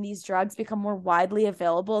widespread, and these drugs become more widely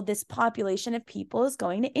available, this population of people is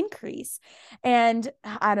going to increase. And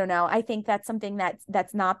I don't know, I think that's something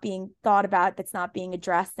that's not being thought about, that's not being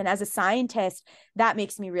addressed. And as a scientist, that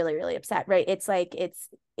makes me really, really upset, right? It's like, it's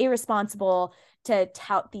irresponsible to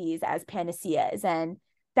tout these as panaceas. And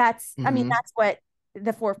that's, I mean, that's what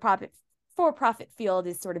the for-profit field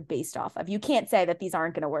is sort of based off of. You can't say that these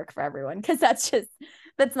aren't going to work for everyone, because that's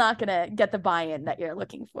not going to get the buy-in that you're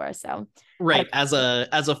looking for. So right, as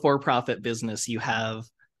a for-profit business, you have,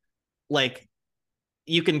 like,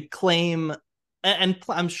 you can claim, and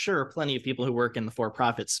I'm sure plenty of people who work in the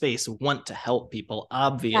for-profit space want to help people,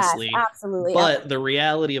 obviously. Yes, absolutely. But the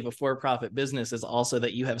reality of a for-profit business is also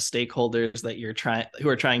that you have stakeholders that who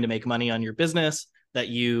are trying to make money on your business, that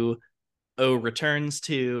you owe returns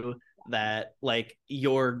to, that, like,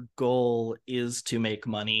 your goal is to make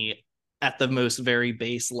money at the most very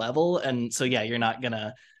base level. And so you're not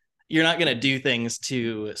gonna do things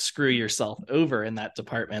to screw yourself over in that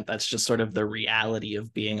department. That's just sort of the reality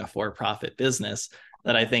of being a for-profit business,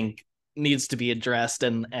 that I think needs to be addressed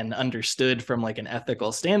and understood from like an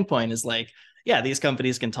ethical standpoint is like, yeah, these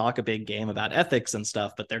companies can talk a big game about ethics and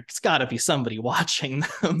stuff, but there's got to be somebody watching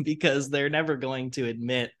them because they're never going to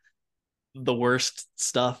admit the worst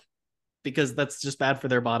stuff because that's just bad for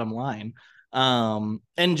their bottom line. And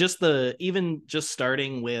just even just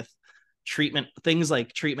starting with treatment, things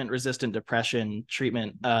like treatment resistant depression,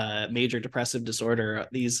 treatment major depressive disorder,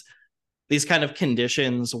 these kind of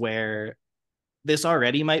conditions where this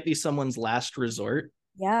already might be someone's last resort.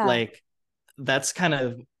 Yeah. Like that's kind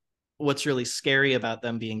of what's really scary about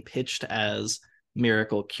them being pitched as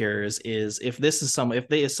miracle cures is if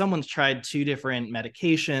someone's tried 2 different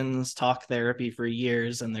medications, talk therapy for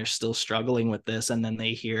years, and they're still struggling with this, and then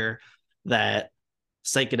they hear that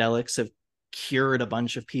psychedelics have cured a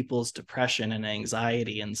bunch of people's depression and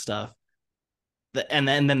anxiety and stuff, and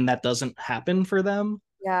then that doesn't happen for them.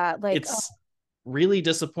 Yeah. Like, It's really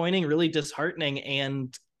disappointing, really disheartening,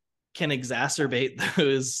 and can exacerbate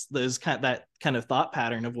that kind of thought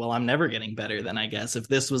pattern of, well, I'm never getting better. Then I guess if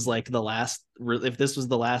this was the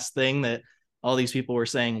last thing that all these people were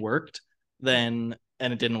saying worked, then,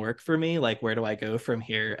 and it didn't work for me, like where do I go from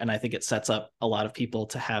here? And I think it sets up a lot of people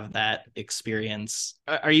to have that experience.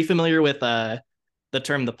 Are you familiar with the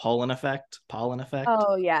term the pollen effect?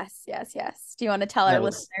 oh, yes, yes, yes. Do you want to tell our That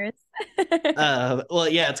was listeners? well,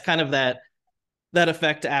 yeah, it's kind of that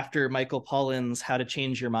effect after Michael Pollan's How to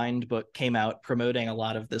Change Your Mind book came out, promoting a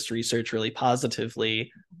lot of this research really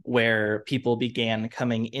positively, where people began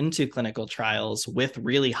coming into clinical trials with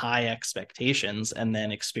really high expectations and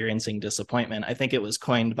then experiencing disappointment. I think it was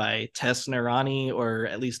coined by Tess Narani, or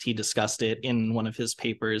at least he discussed it in one of his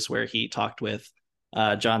papers where he talked with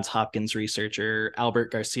Johns Hopkins researcher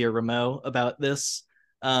Albert Garcia Rameau about this.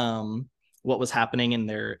 What was happening in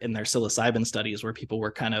their psilocybin studies, where people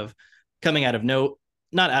were kind of coming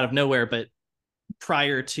not out of nowhere, but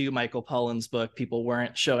prior to Michael Pollan's book, people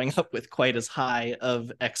weren't showing up with quite as high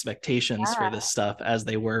of expectations for this stuff as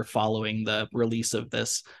they were following the release of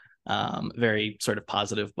this very sort of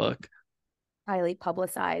positive book. Highly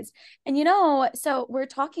publicized. And, so we're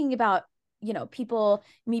talking about, people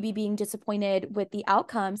maybe being disappointed with the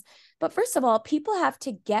outcomes. But first of all, people have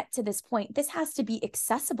to get to this point. This has to be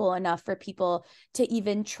accessible enough for people to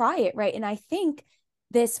even try it, right? And I think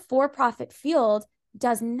this for-profit field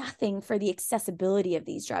does nothing for the accessibility of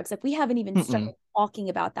these drugs. Like, we haven't even started talking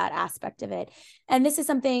about that aspect of it. And this is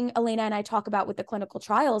something Elena and I talk about with the clinical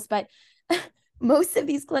trials, but most of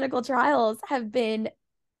these clinical trials have been,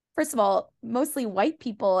 first of all, mostly white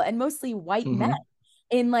people and mostly white men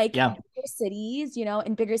in bigger cities,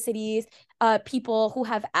 in bigger cities, people who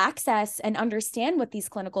have access and understand what these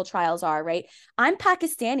clinical trials are, right? I'm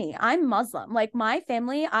Pakistani, I'm Muslim, like my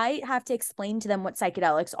family, I have to explain to them what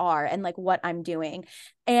psychedelics are and like what I'm doing.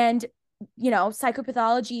 And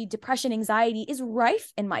psychopathology, depression, anxiety is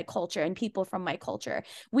rife in my culture and people from my culture.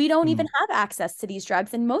 We don't even have access to these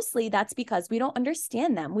drugs. And mostly that's because we don't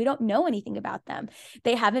understand them. We don't know anything about them.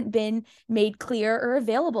 They haven't been made clear or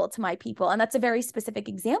available to my people. And that's a very specific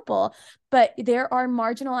example. But there are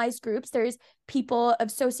marginalized groups. There's people of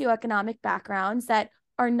socioeconomic backgrounds that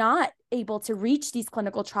are not able to reach these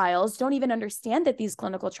clinical trials, don't even understand that these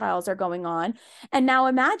clinical trials are going on. And now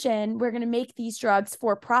imagine we're going to make these drugs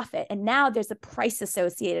for profit. And now there's a price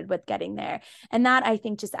associated with getting there. And that, I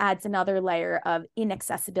think, just adds another layer of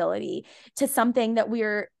inaccessibility to something that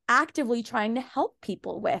we're actively trying to help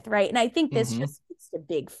people with, right? And I think this just speaks to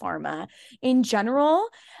big pharma in general,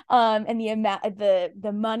 and the amount,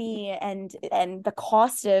 the money and the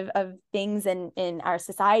cost of things in our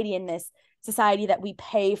society, in this society that we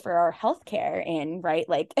pay for our healthcare in, right?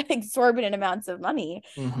 Like exorbitant amounts of money.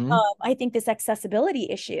 I think this accessibility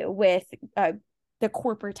issue with the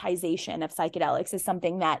corporatization of psychedelics is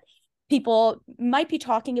something that people might be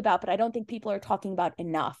talking about, but I don't think people are talking about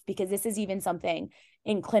enough, because this is even something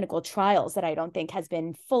in clinical trials that I don't think has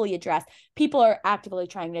been fully addressed. People are actively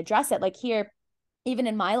trying to address it. Like here, even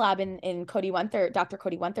in my lab, in Dr.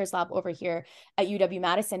 Cody Wenther's lab over here at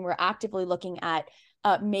UW-Madison, we're actively looking at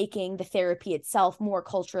making the therapy itself more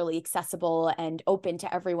culturally accessible and open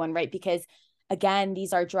to everyone, right? Because again,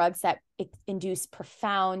 these are drugs that induce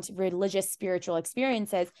profound religious, spiritual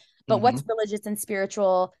experiences. But what's religious and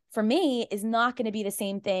spiritual for me is not going to be the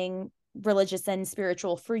same thing religious and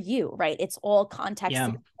spiritual for you, right? It's all context.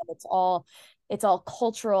 It's all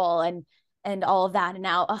cultural and all of that. And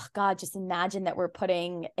now, oh God, just imagine that we're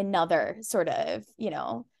putting another sort of,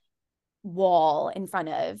 wall in front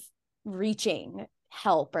of reaching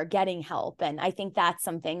help or getting help. And I think that's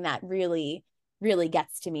something that really, really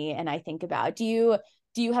gets to me. And I think about, do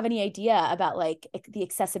do you have any idea about like the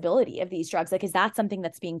accessibility of these drugs? Like, is that something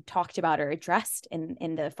that's being talked about or addressed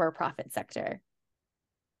in the for-profit sector?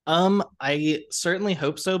 I certainly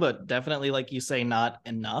hope so, but definitely, like you say, not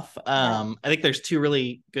enough. I think there's two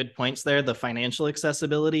really good points there. The financial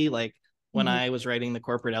accessibility, like when I was writing the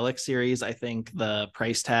Corporate series, I think the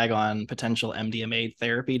price tag on potential MDMA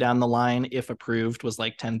therapy down the line, if approved, was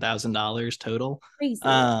like $10,000 total.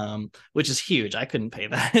 Crazy. Which is huge. I couldn't pay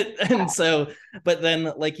that. And so, but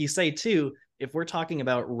then, like you say too, if we're talking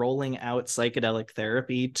about rolling out psychedelic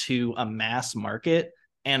therapy to a mass market,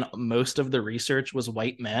 and most of the research was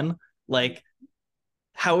white men, like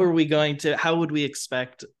how would we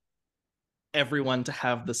expect everyone to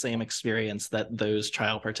have the same experience that those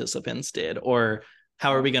trial participants did? Or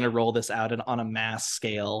how are we going to roll this out on a mass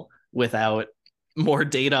scale without more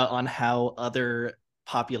data on how other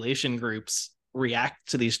population groups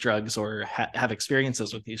react to these drugs or have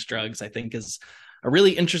experiences with these drugs? I think is a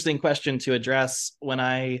really interesting question to address. When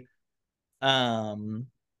I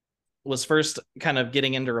was first kind of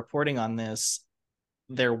getting into reporting on this,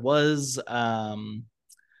 there was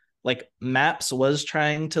like MAPS was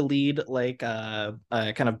trying to lead like a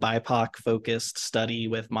kind of BIPOC focused study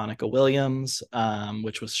with Monica Williams,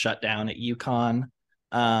 which was shut down at UConn.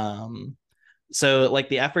 So like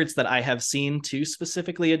the efforts that I have seen to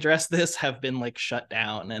specifically address this have been like shut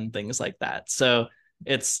down and things like that. So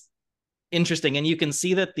it's interesting, and you can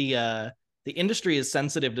see that the industry is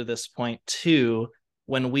sensitive to this point too.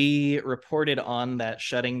 When we reported on that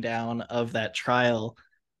shutting down of that trial,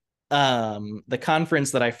 the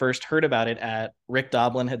conference that I first heard about it at, Rick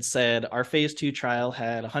Doblin had said our phase 2 trial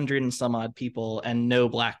had 100 and some odd people and no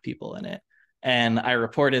Black people in it. And I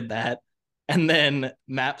reported that. And then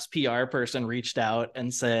MAPS PR person reached out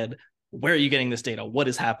and said, where are you getting this data? What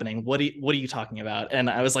is happening? What are you talking about? And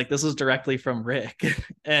I was like, this is directly from Rick.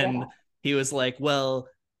 And he was like, well,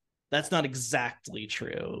 that's not exactly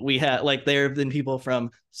true. We had like there have been people from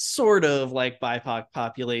sort of like BIPOC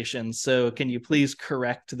populations. So can you please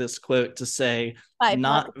correct this quote to say BIPOC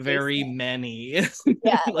not very many?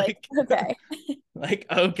 Yeah, like okay. Like,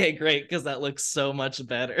 okay, great, because that looks so much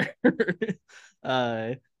better.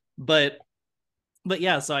 But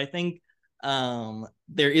yeah, so I think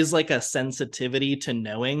there is like a sensitivity to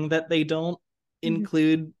knowing that they don't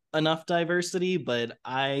include enough diversity, but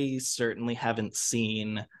I certainly haven't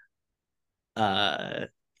seen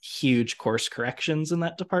huge course corrections in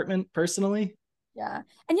that department personally. Yeah.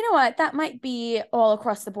 And you know what? That might be all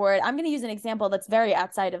across the board. I'm going to use an example that's very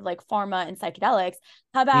outside of like pharma and psychedelics.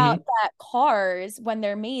 How about that cars, when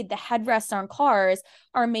they're made, the headrests on cars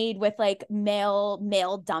are made with like male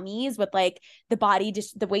dummies with like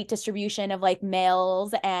the weight distribution of like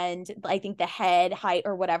males and I think the head height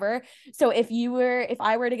or whatever. So if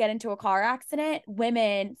I were to get into a car accident,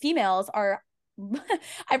 females are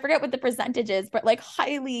I forget what the percentage is, but like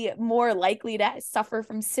highly more likely to suffer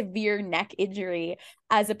from severe neck injury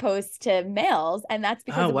as opposed to males. And that's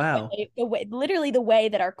because literally the way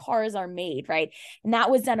that our cars are made, right? And that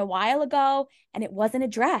was done a while ago and it wasn't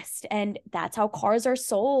addressed. And that's how cars are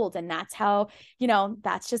sold. And that's how,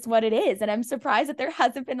 that's just what it is. And I'm surprised that there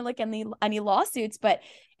hasn't been like any lawsuits, but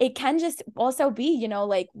it can just also be,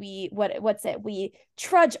 like we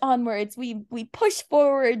trudge onwards, we push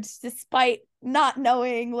forwards despite not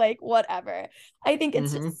knowing like whatever. I think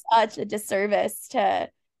it's just such a disservice to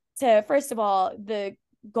first of all the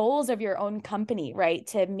goals of your own company, right?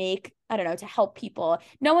 To make, I don't know, to help people.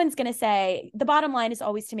 No one's going to say the bottom line is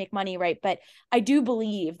always to make money, right? But I do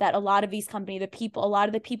believe that a lot of these companies, a lot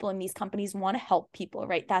of the people in these companies want to help people,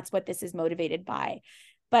 right? That's what this is motivated by.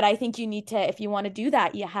 But I think you need to, if you want to do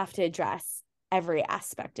that, you have to address every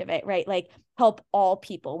aspect of it, right? Like help all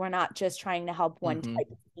people. We're not just trying to help one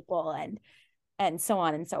type of people and so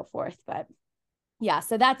on and so forth. But yeah,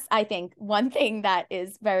 so that's, I think, one thing that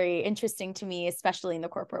is very interesting to me, especially in the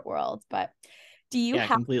corporate world. But do you have,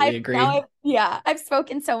 completely agree. I've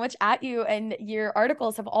spoken so much at you and your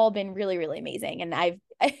articles have all been really, really amazing. And I've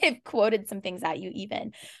quoted some things at you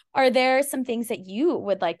even. Are there some things that you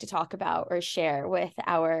would like to talk about or share with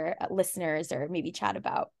our listeners or maybe chat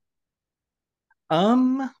about?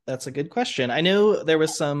 That's a good question. I know there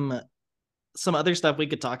was some other stuff we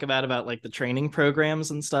could talk about like the training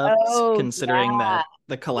programs and stuff, considering that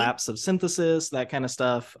the collapse of synthesis, that kind of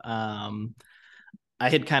stuff. I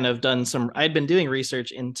had kind of I'd been doing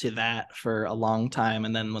research into that for a long time.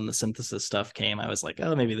 And then when the synthesis stuff came, I was like,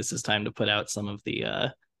 oh, maybe this is time to put out some of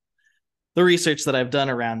the research that I've done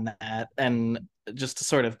around that. And just to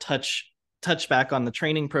sort of touch back on the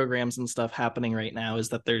training programs and stuff happening right now is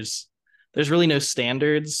that there's really no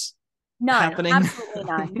standards None, happening. absolutely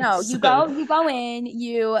none. No, So, you go in,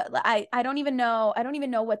 I don't even know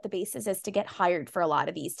what the basis is to get hired for a lot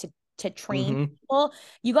of these to train people.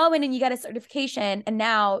 You go in and you get a certification, and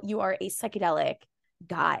now you are a psychedelic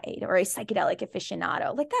guide or a psychedelic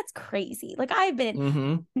aficionado. Like, that's crazy. Like,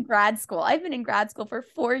 in grad school. I've been in grad school for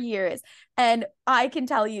 4 years, and I can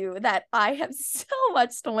tell you that I have so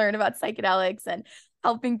much to learn about psychedelics and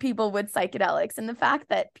helping people with psychedelics. And the fact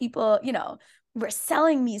that people, we're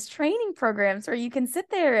selling these training programs where you can sit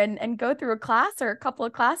there and go through a class or a couple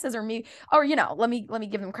of classes, or maybe, or, let me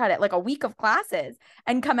give them credit, like a week of classes,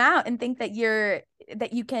 and come out and think that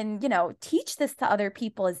you can, teach this to other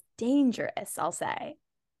people is dangerous, I'll say.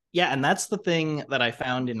 Yeah, and that's the thing that I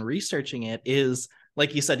found in researching it is,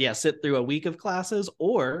 like you said, yeah, sit through a week of classes,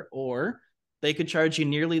 or they could charge you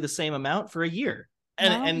nearly the same amount for a year.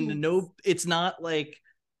 And no, it's not like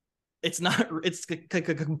it's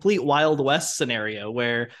a complete Wild West scenario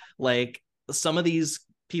where, like, some of these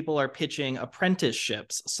people are pitching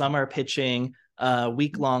apprenticeships, some are pitching a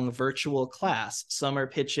week-long virtual class, some are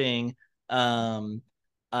pitching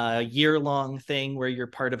a year-long thing where you're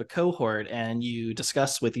part of a cohort and you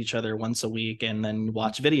discuss with each other once a week, and then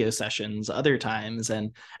watch video sessions other times,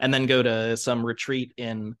 and then go to some retreat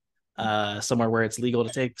in somewhere where it's legal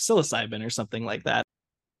to take psilocybin or something like that.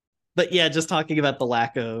 But yeah, just talking about the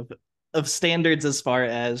lack of standards as far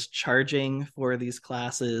as charging for these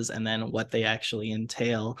classes and then what they actually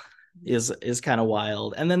entail is kind of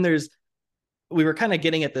wild. And then we were kind of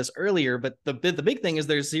getting at this earlier, but the big thing is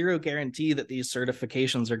there's zero guarantee that these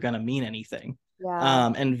certifications are going to mean anything.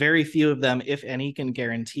 Yeah. And very few of them, if any, can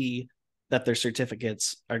guarantee that their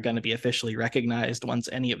certificates are going to be officially recognized once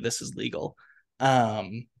any of this is legal.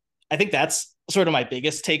 I think that's sort of my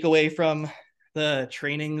biggest takeaway from the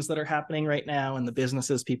trainings that are happening right now and the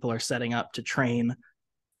businesses people are setting up to train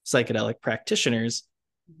psychedelic practitioners,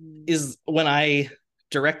 is when I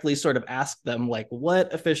directly sort of ask them, like,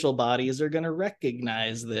 what official bodies are going to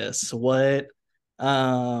recognize this? Where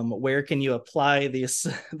can you apply this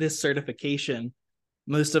certification?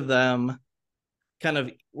 Most of them kind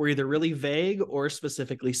of were either really vague or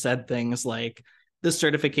specifically said things like, this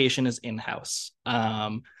certification is in-house.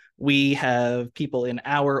 We have people in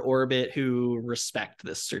our orbit who respect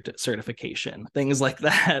this certification, things like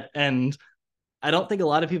that. And I don't think a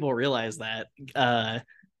lot of people realize that.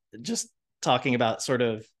 Just talking about sort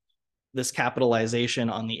of this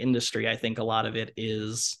capitalization on the industry, I think a lot of it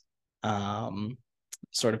is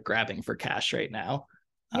sort of grabbing for cash right now.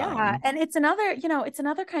 Yeah, and it's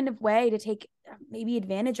another kind of way to take maybe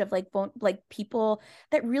advantage of like people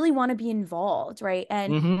that really want to be involved, right?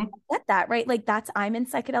 And get that, right? Like, I'm in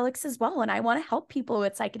psychedelics as well, and I want to help people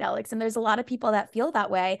with psychedelics. And there's a lot of people that feel that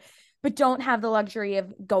way, but don't have the luxury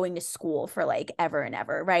of going to school for like ever and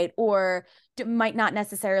ever, right? Or might not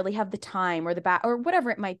necessarily have the time or or whatever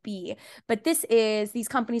it might be. But these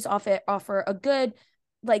companies offer a good,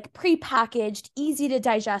 like, prepackaged, easy to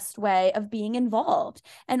digest way of being involved.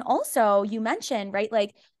 And also, you mentioned, right,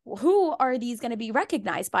 like, who are these going to be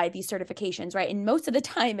recognized by, these certifications, right? And most of the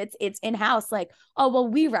time it's in-house, like, oh, well,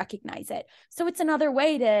 we recognize it. So it's another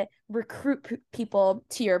way to recruit people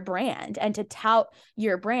to your brand and to tout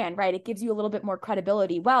your brand, right? It gives you a little bit more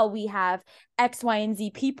credibility. Well, we have X, Y, and Z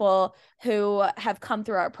people who have come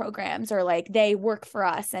through our programs, or like they work for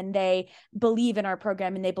us and they believe in our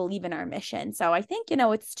program and they believe in our mission. So I think,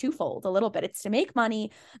 it's twofold a little bit. It's to make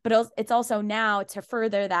money, but it's also now to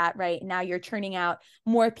further that, right? Now you're churning out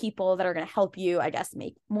more people that are going to help you, I guess,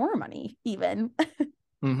 make more money even.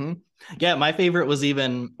 Yeah, my favorite was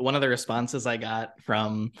even one of the responses I got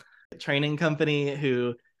from a training company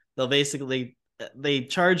who they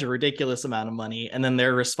charge a ridiculous amount of money, and then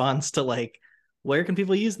their response to, like, where can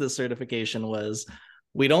people use this certification was,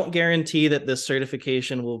 we don't guarantee that this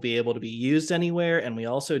certification will be able to be used anywhere, and we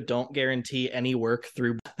also don't guarantee any work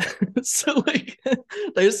through. So, like,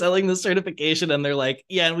 they're selling the certification and they're like,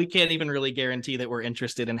 yeah, and we can't even really guarantee that we're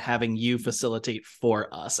interested in having you facilitate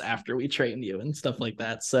for us after we train you and stuff like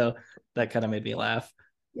that. So that kind of made me laugh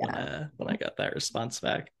when I got that response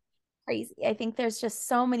back. Crazy. I think there's just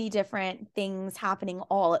so many different things happening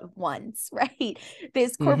all at once, right?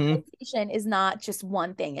 This corporatization is not just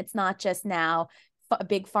one thing. It's not just now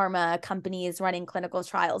big pharma companies running clinical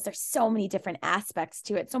trials. There's so many different aspects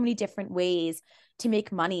to it, so many different ways to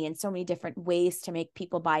make money, and so many different ways to make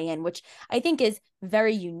people buy in, which I think is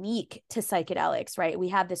very unique to psychedelics, right? We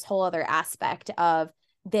have this whole other aspect of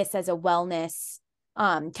this as a wellness,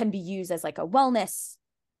 can be used as like a wellness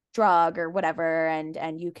drug or whatever,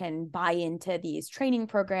 and you can buy into these training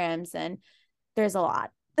programs, and there's a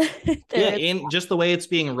lot. Yeah, and just the way it's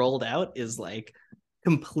being rolled out is like,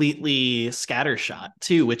 completely scattershot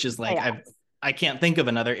too, which is like Yeah. I can't think of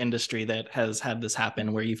another industry that has had this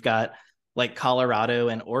happen, where you've got like Colorado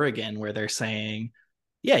and Oregon where they're saying,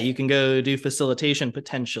 yeah, you can go do facilitation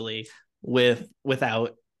potentially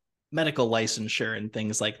without medical licensure and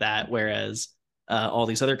things like that, whereas all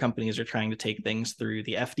these other companies are trying to take things through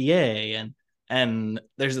the FDA, and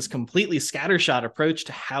there's this completely scattershot approach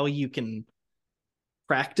to how you can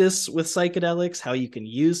practice with psychedelics, how you can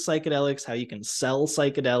use psychedelics, how you can sell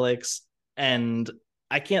psychedelics. And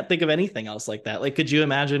I can't think of anything else like that. Like, could you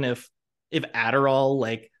imagine if Adderall,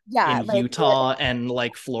 like Yeah, in like Utah and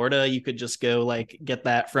like Florida, you could just go like get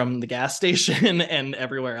that from the gas station, and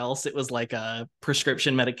everywhere else it was like a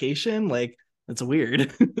prescription medication? Like, that's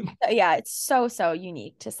weird. yeah, it's so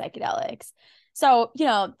unique to psychedelics. So,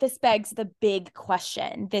 this begs the big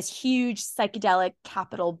question, this huge psychedelic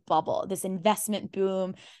capital bubble, this investment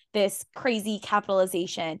boom, this crazy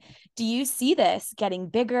capitalization. Do you see this getting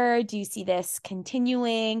bigger? Do you see this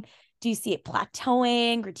continuing? Do you see it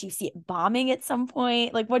plateauing, or do you see it bombing at some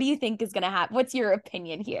point? Like, what do you think is going to happen? What's your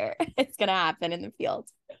opinion here? It's going to happen in the field.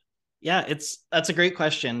 Yeah, that's a great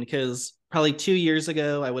question, because probably 2 years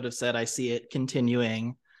ago I would have said I see it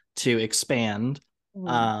continuing to expand.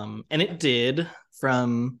 And it did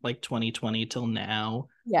from like 2020 till now.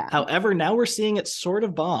 Yeah. However, now we're seeing it sort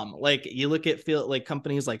of bomb. Like, you look at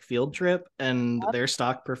companies like Field Trip, and their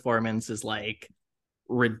stock performance is like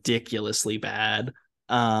ridiculously bad.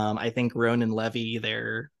 I think Ronan Levy,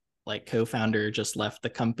 their like co-founder, just left the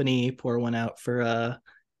company. Pour one out for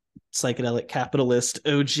psychedelic capitalist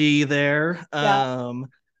OG there. Yeah.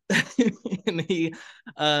 And he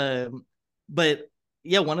but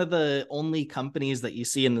yeah, one of the only companies that you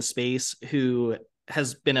see in the space who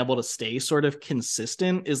has been able to stay sort of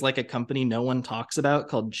consistent is like a company no one talks about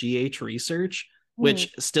called GH Research,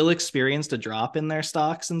 which still experienced a drop in their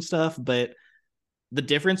stocks and stuff. But the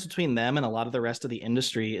difference between them and a lot of the rest of the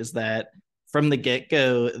industry is that from the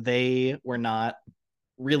get-go, they were not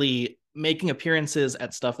really making appearances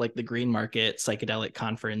at stuff like the Green Market Psychedelic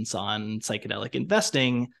Conference on psychedelic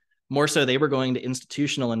investing. More so, they were going to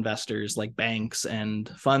institutional investors like banks and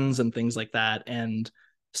funds and things like that, and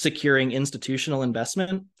securing institutional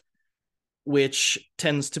investment, which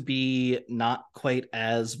tends to be not quite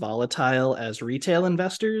as volatile as retail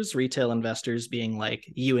investors. Retail investors being like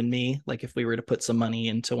you and me, like if we were to put some money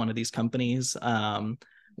into one of these companies,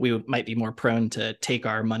 we might be more prone to take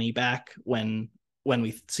our money back when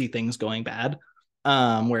we see things going bad.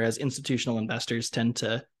 Whereas institutional investors tend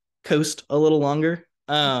to coast a little longer.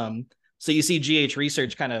 So you see GH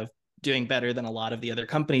Research kind of doing better than a lot of the other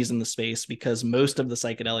companies in the space, because most of the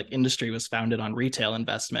psychedelic industry was founded on retail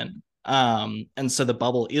investment. And so the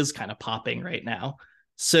bubble is kind of popping right now.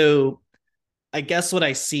 So I guess what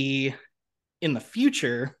I see in the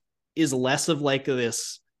future is less of like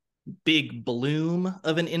this big bloom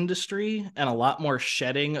of an industry, and a lot more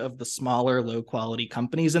shedding of the smaller, low quality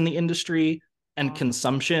companies in the industry, and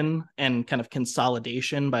consumption and kind of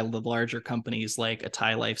consolidation by the larger companies like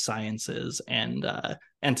Atai Life Sciences and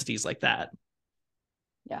entities like that.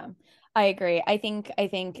 Yeah, I agree. I think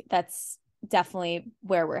that's definitely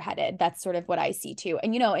where we're headed. That's sort of what I see too.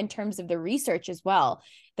 And, in terms of the research as well,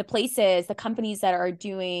 the companies that are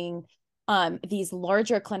doing these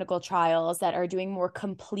larger clinical trials, that are doing more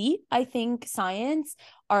complete, I think, science,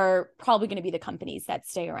 are probably going to be the companies that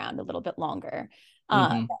stay around a little bit longer.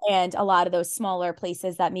 And a lot of those smaller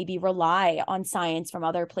places that maybe rely on science from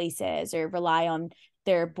other places, or rely on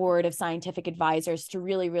their board of scientific advisors to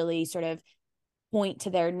really, really sort of point to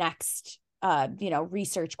their next,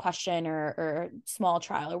 research question or small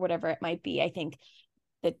trial or whatever it might be. I think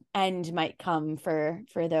the end might come for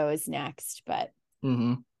those next, but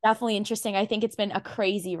definitely interesting. I think it's been a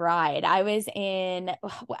crazy ride. I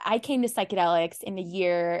came to psychedelics in the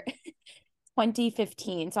year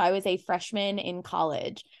 2015. So I was a freshman in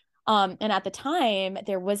college. And at the time,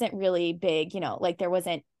 there wasn't really big, there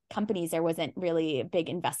wasn't companies, there wasn't really big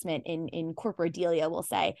investment in corporadelia, we'll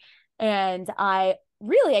say. And I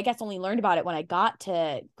really, I guess, only learned about it when I got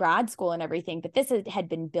to grad school and everything. But this had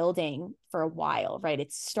been building for a while, right?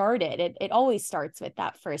 It always starts with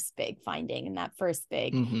that first big finding and that first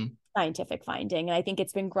big scientific finding. And I think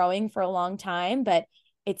it's been growing for a long time, but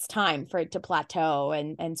it's time for it to plateau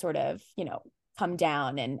and sort of, come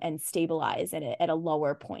down and stabilize at a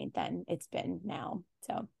lower point than it's been now.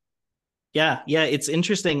 So yeah, it's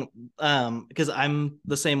interesting, because I'm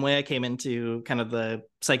the same way. I came into kind of the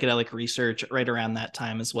psychedelic research right around that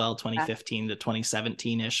time as well. 2015 to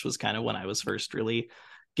 2017-ish was kind of when I was first really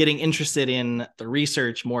getting interested in the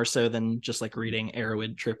research, more so than just like reading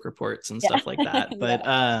Arrowhead trip reports and stuff like that.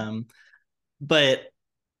 But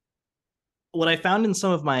what I found in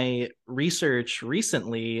some of my research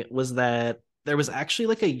recently was that there was actually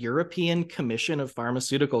like a European Commission of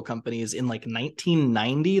Pharmaceutical Companies in like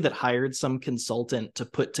 1990 that hired some consultant to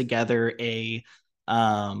put together a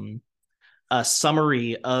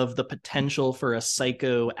summary of the potential for a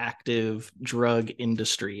psychoactive drug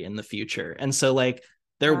industry in the future. And so like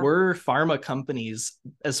there were pharma companies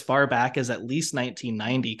as far back as at least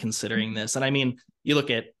 1990 considering this. And I mean, you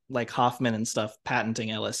look at like Hoffman and stuff patenting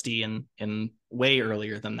LSD in way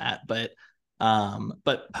earlier than that, but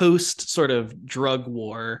post sort of drug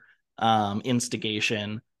war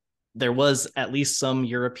instigation, there was at least some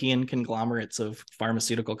European conglomerates of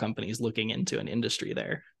pharmaceutical companies looking into an industry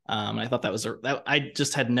there. I thought that was I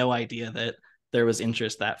just had no idea that there was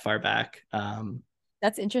interest that far back.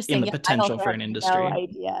 That's interesting. In the potential for an industry.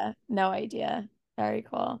 No idea. Very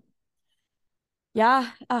cool. Yeah.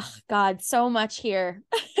 Oh God, so much here.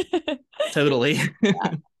 Totally.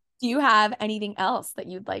 Yeah. Do you have anything else that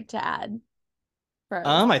you'd like to add?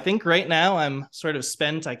 I think right now I'm sort of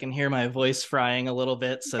spent. I can hear my voice frying a little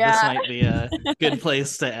bit, so this might be a good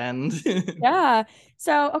place to end. Yeah.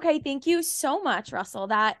 So, okay, thank you so much, Russell.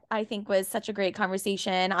 That I think was such a great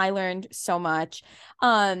conversation. I learned so much.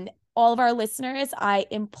 All of our listeners, I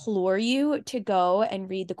implore you to go and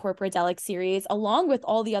read the Corporadelic series along with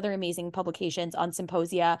all the other amazing publications on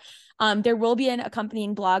Symposia. There will be an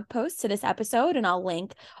accompanying blog post to this episode, and I'll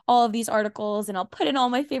link all of these articles and I'll put in all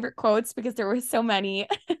my favorite quotes because there were so many.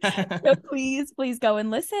 So please go and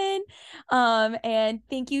listen. And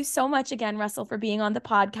thank you so much again, Russell, for being on the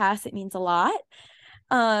podcast. It means a lot.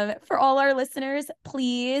 For all our listeners,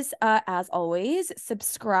 please, as always,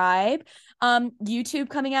 subscribe. YouTube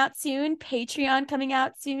coming out soon, Patreon coming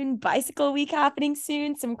out soon, Bicycle Week happening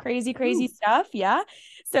soon, some crazy stuff. Yeah.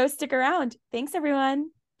 So stick around. Thanks, everyone.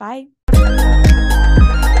 Bye.